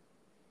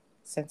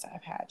since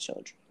I've had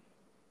children.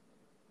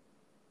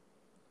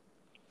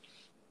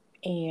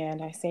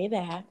 And I say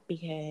that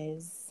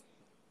because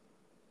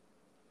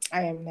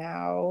I am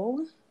now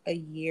a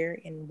year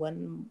and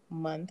 1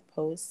 month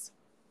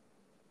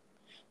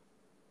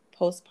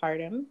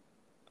postpartum.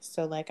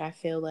 So like I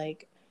feel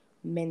like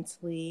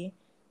mentally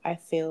I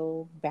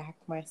feel back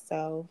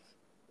myself.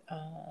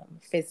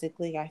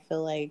 Physically I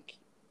feel like,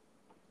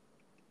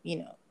 you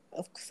know,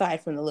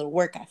 aside from the little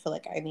work I feel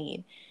like I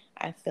need,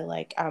 I feel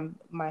like I'm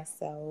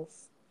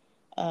myself.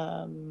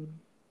 Um,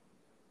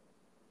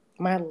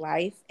 my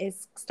life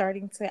is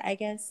starting to, I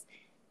guess,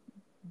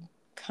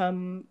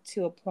 come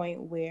to a point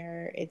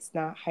where it's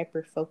not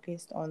hyper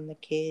focused on the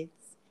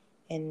kids,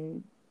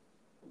 and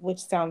which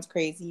sounds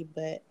crazy,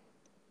 but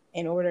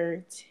in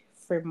order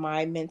for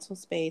my mental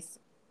space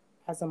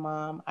as a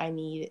mom, I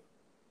need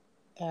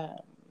um,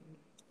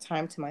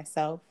 time to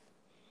myself.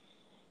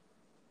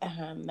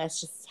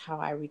 That's just how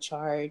I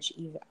recharge.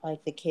 Even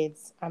like the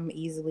kids, I'm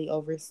easily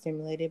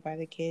overstimulated by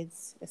the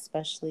kids,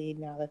 especially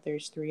now that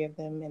there's three of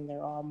them and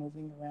they're all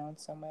moving around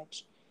so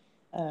much.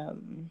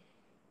 Um,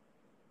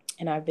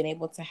 and I've been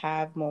able to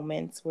have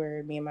moments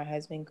where me and my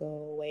husband go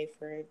away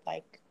for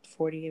like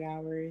 48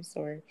 hours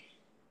or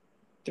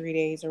 3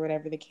 days or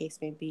whatever the case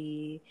may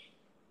be.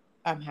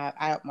 I'm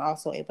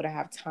also able to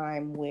have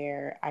time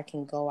where I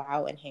can go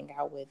out and hang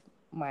out with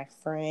my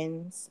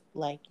friends,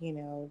 like, you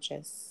know,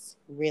 just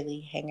really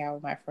hang out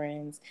with my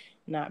friends,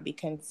 not be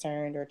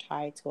concerned or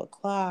tied to a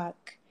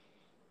clock.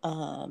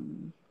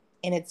 And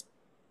it's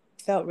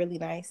felt really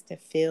nice to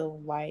feel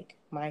like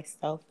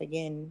myself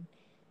again,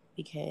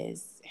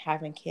 because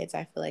having kids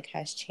I feel like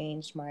has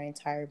changed my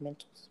entire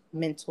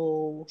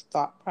mental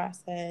thought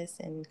process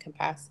and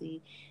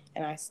capacity,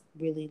 and I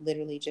really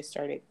literally just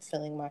started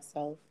feeling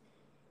myself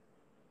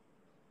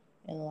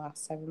in the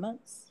last 7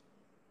 months.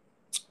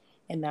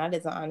 And that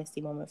is an honesty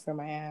moment for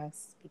my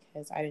ass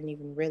because I didn't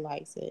even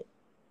realize it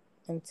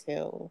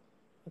until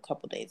a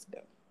couple days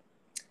ago.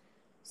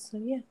 So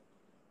yeah.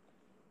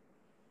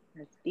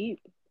 That's deep,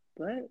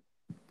 but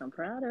I'm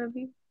proud of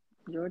you.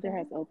 Georgia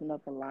has opened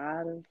up a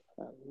lot of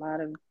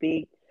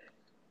big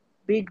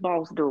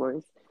boss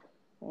doors,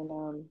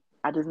 and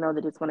I just know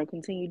that it's going to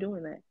continue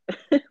doing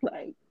that.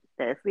 Like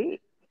that's it.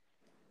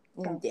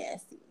 So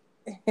Yes.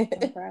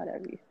 I'm proud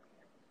of you.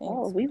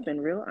 Oh, Thanks, we've man.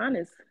 been real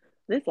honest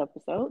this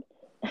episode.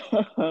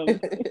 um,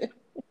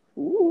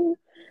 ooh.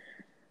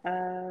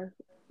 Uh,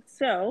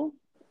 so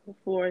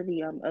for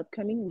the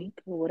upcoming week,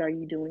 what are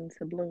you doing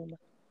to bloom?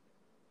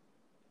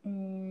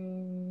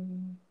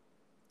 mm,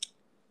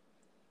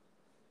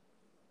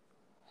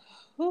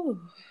 whew.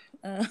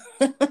 I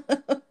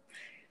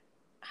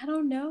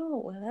don't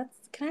know. That's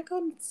Can I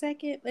go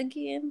second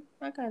again?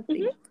 I gotta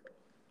think. Hmm.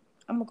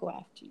 I'm gonna go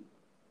after you.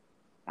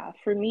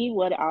 For me,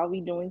 what I'll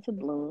be doing to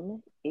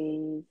bloom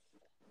is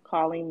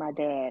calling my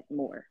dad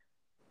more.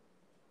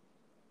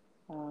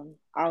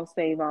 I'll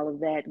save all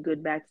of that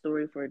good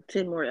backstory for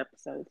 10 more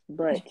episodes,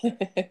 but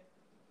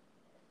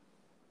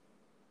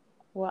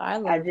Well, I I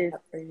love just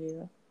that for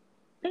you.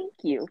 thank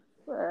you.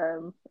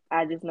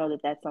 I just know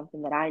that that's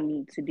something that I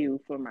need to do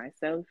for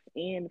myself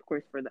and, of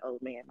course, for the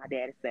old man. My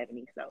dad is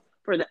 70, so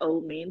for the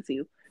old man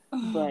too.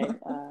 But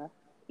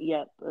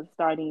yep,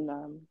 starting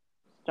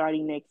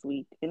next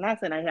week, and not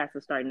saying I have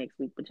to start next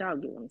week, but y'all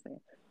get what I'm saying.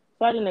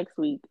 Starting next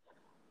week,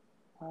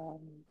 um,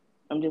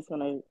 I'm just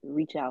gonna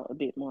reach out a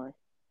bit more.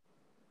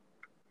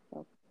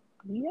 So,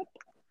 yep.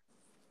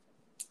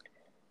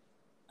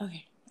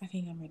 Okay, I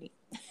think I'm ready.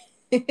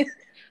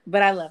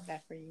 But I love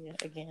that for you.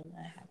 Again,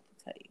 I have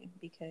to tell you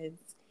because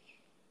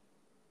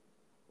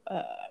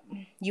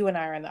you and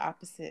I are on the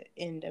opposite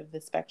end of the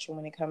spectrum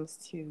when it comes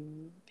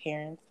to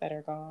parents that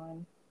are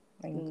gone.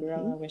 And girl,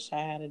 Hmm. I wish I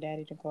had a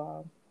daddy to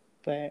call,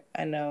 but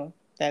I know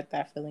that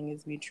that feeling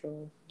is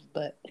mutual.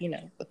 But you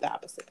know, with the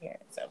opposite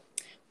parent, so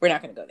we're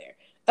not going to go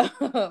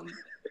there.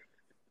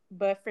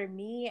 But for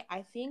me,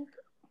 I think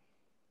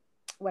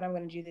what I'm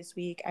going to do this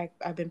week,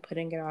 I've been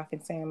putting it off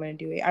and saying I'm going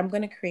to do it. I'm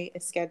going to create a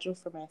schedule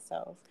for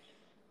myself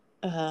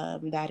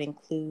that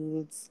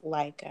includes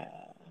like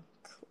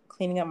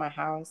cleaning up my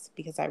house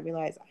because I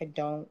realize I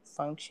don't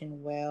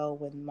function well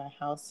when my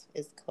house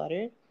is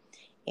cluttered.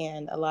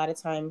 And a lot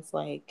of times,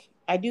 like,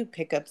 I do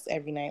pickups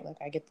every night. Like,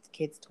 I get the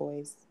kids'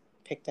 toys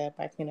picked up,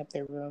 I clean up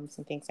their rooms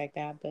and things like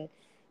that. But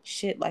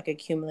shit, like,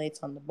 accumulates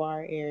on the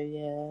bar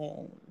area.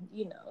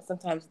 And,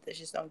 sometimes the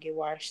dishes don't get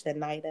washed the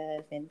night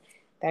of. And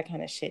that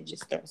kind of shit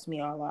just throws me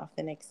all off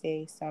the next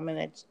day. So I'm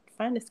going to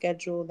find a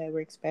schedule that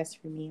works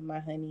best for me and my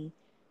honey.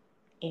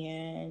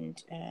 And,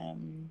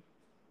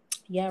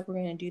 yeah, we're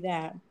going to do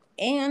that.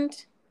 And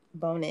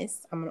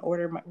bonus, I'm going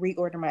to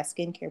reorder my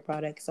skincare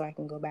products so I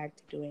can go back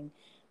to doing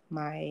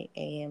my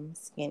AM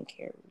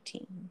skincare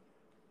routine.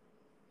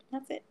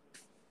 That's it.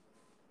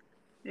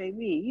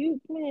 Baby,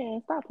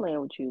 stop playing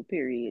with you,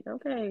 period.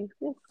 Okay?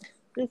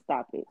 Just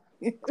stop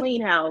it.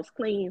 Clean house,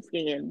 clean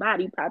skin,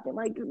 body popping.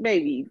 Like,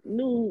 baby,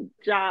 new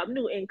job,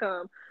 new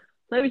income.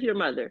 Play with your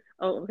mother.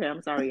 Oh, okay.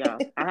 I'm sorry, y'all.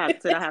 I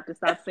have to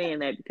stop saying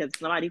that because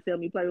somebody tell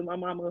me play with my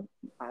mama,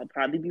 I'll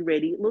probably be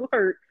ready, a little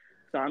hurt.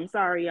 So I'm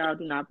sorry, y'all.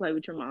 Do not play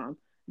with your mom.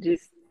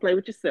 Just play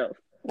with yourself.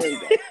 There you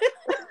go.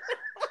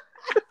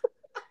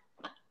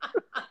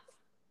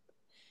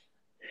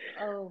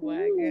 Oh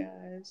my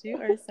gosh, you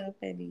are so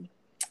funny.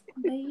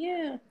 But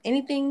yeah,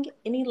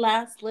 any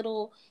last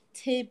little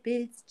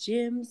tidbits,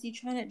 gems you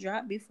trying to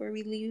drop before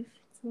we leave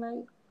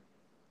tonight?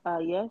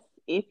 Yes,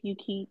 if you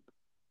keep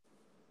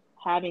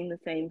having the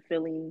same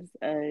feelings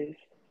of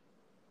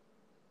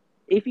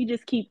if you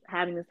just keep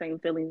having the same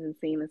feelings and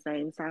seeing the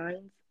same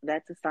signs,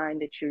 that's a sign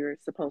that you're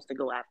supposed to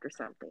go after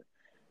something.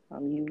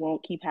 You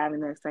won't keep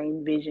having that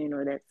same vision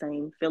or that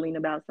same feeling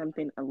about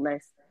something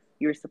unless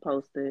you're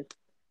supposed to,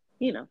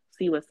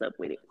 see what's up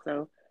with it.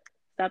 So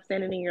stop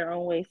standing in your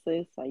own way,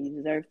 sis. You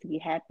deserve to be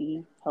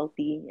happy,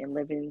 healthy, and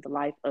living the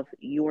life of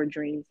your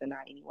dreams and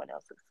not anyone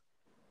else's.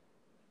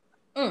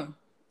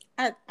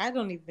 I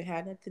don't even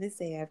have nothing to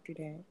say after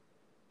that.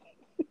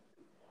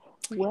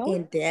 Well,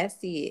 And that's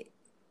it.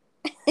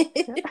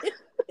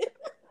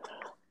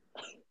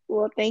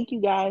 well, thank you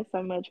guys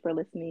so much for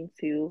listening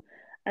to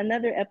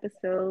another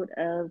episode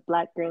of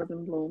Black Girls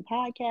in Bloom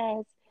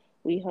podcast.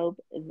 We hope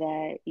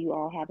that you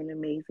all have an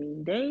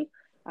amazing day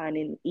and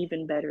an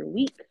even better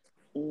week.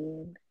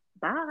 And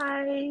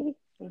bye.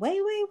 Wait.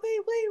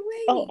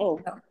 Oh,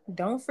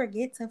 Don't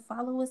forget to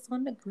follow us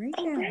on the right.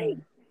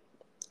 gram.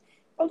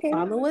 Okay.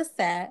 Follow us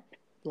at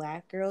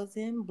Black Girls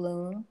in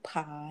Bloom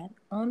Pod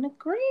on the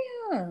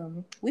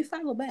gram. We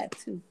follow back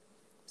too.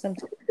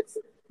 Sometimes.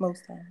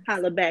 Most times.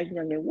 Holla back,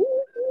 youngin'. Woo,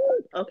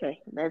 woo. Okay,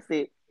 that's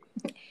it.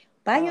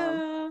 Bye, Um,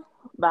 y'all.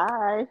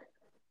 bye.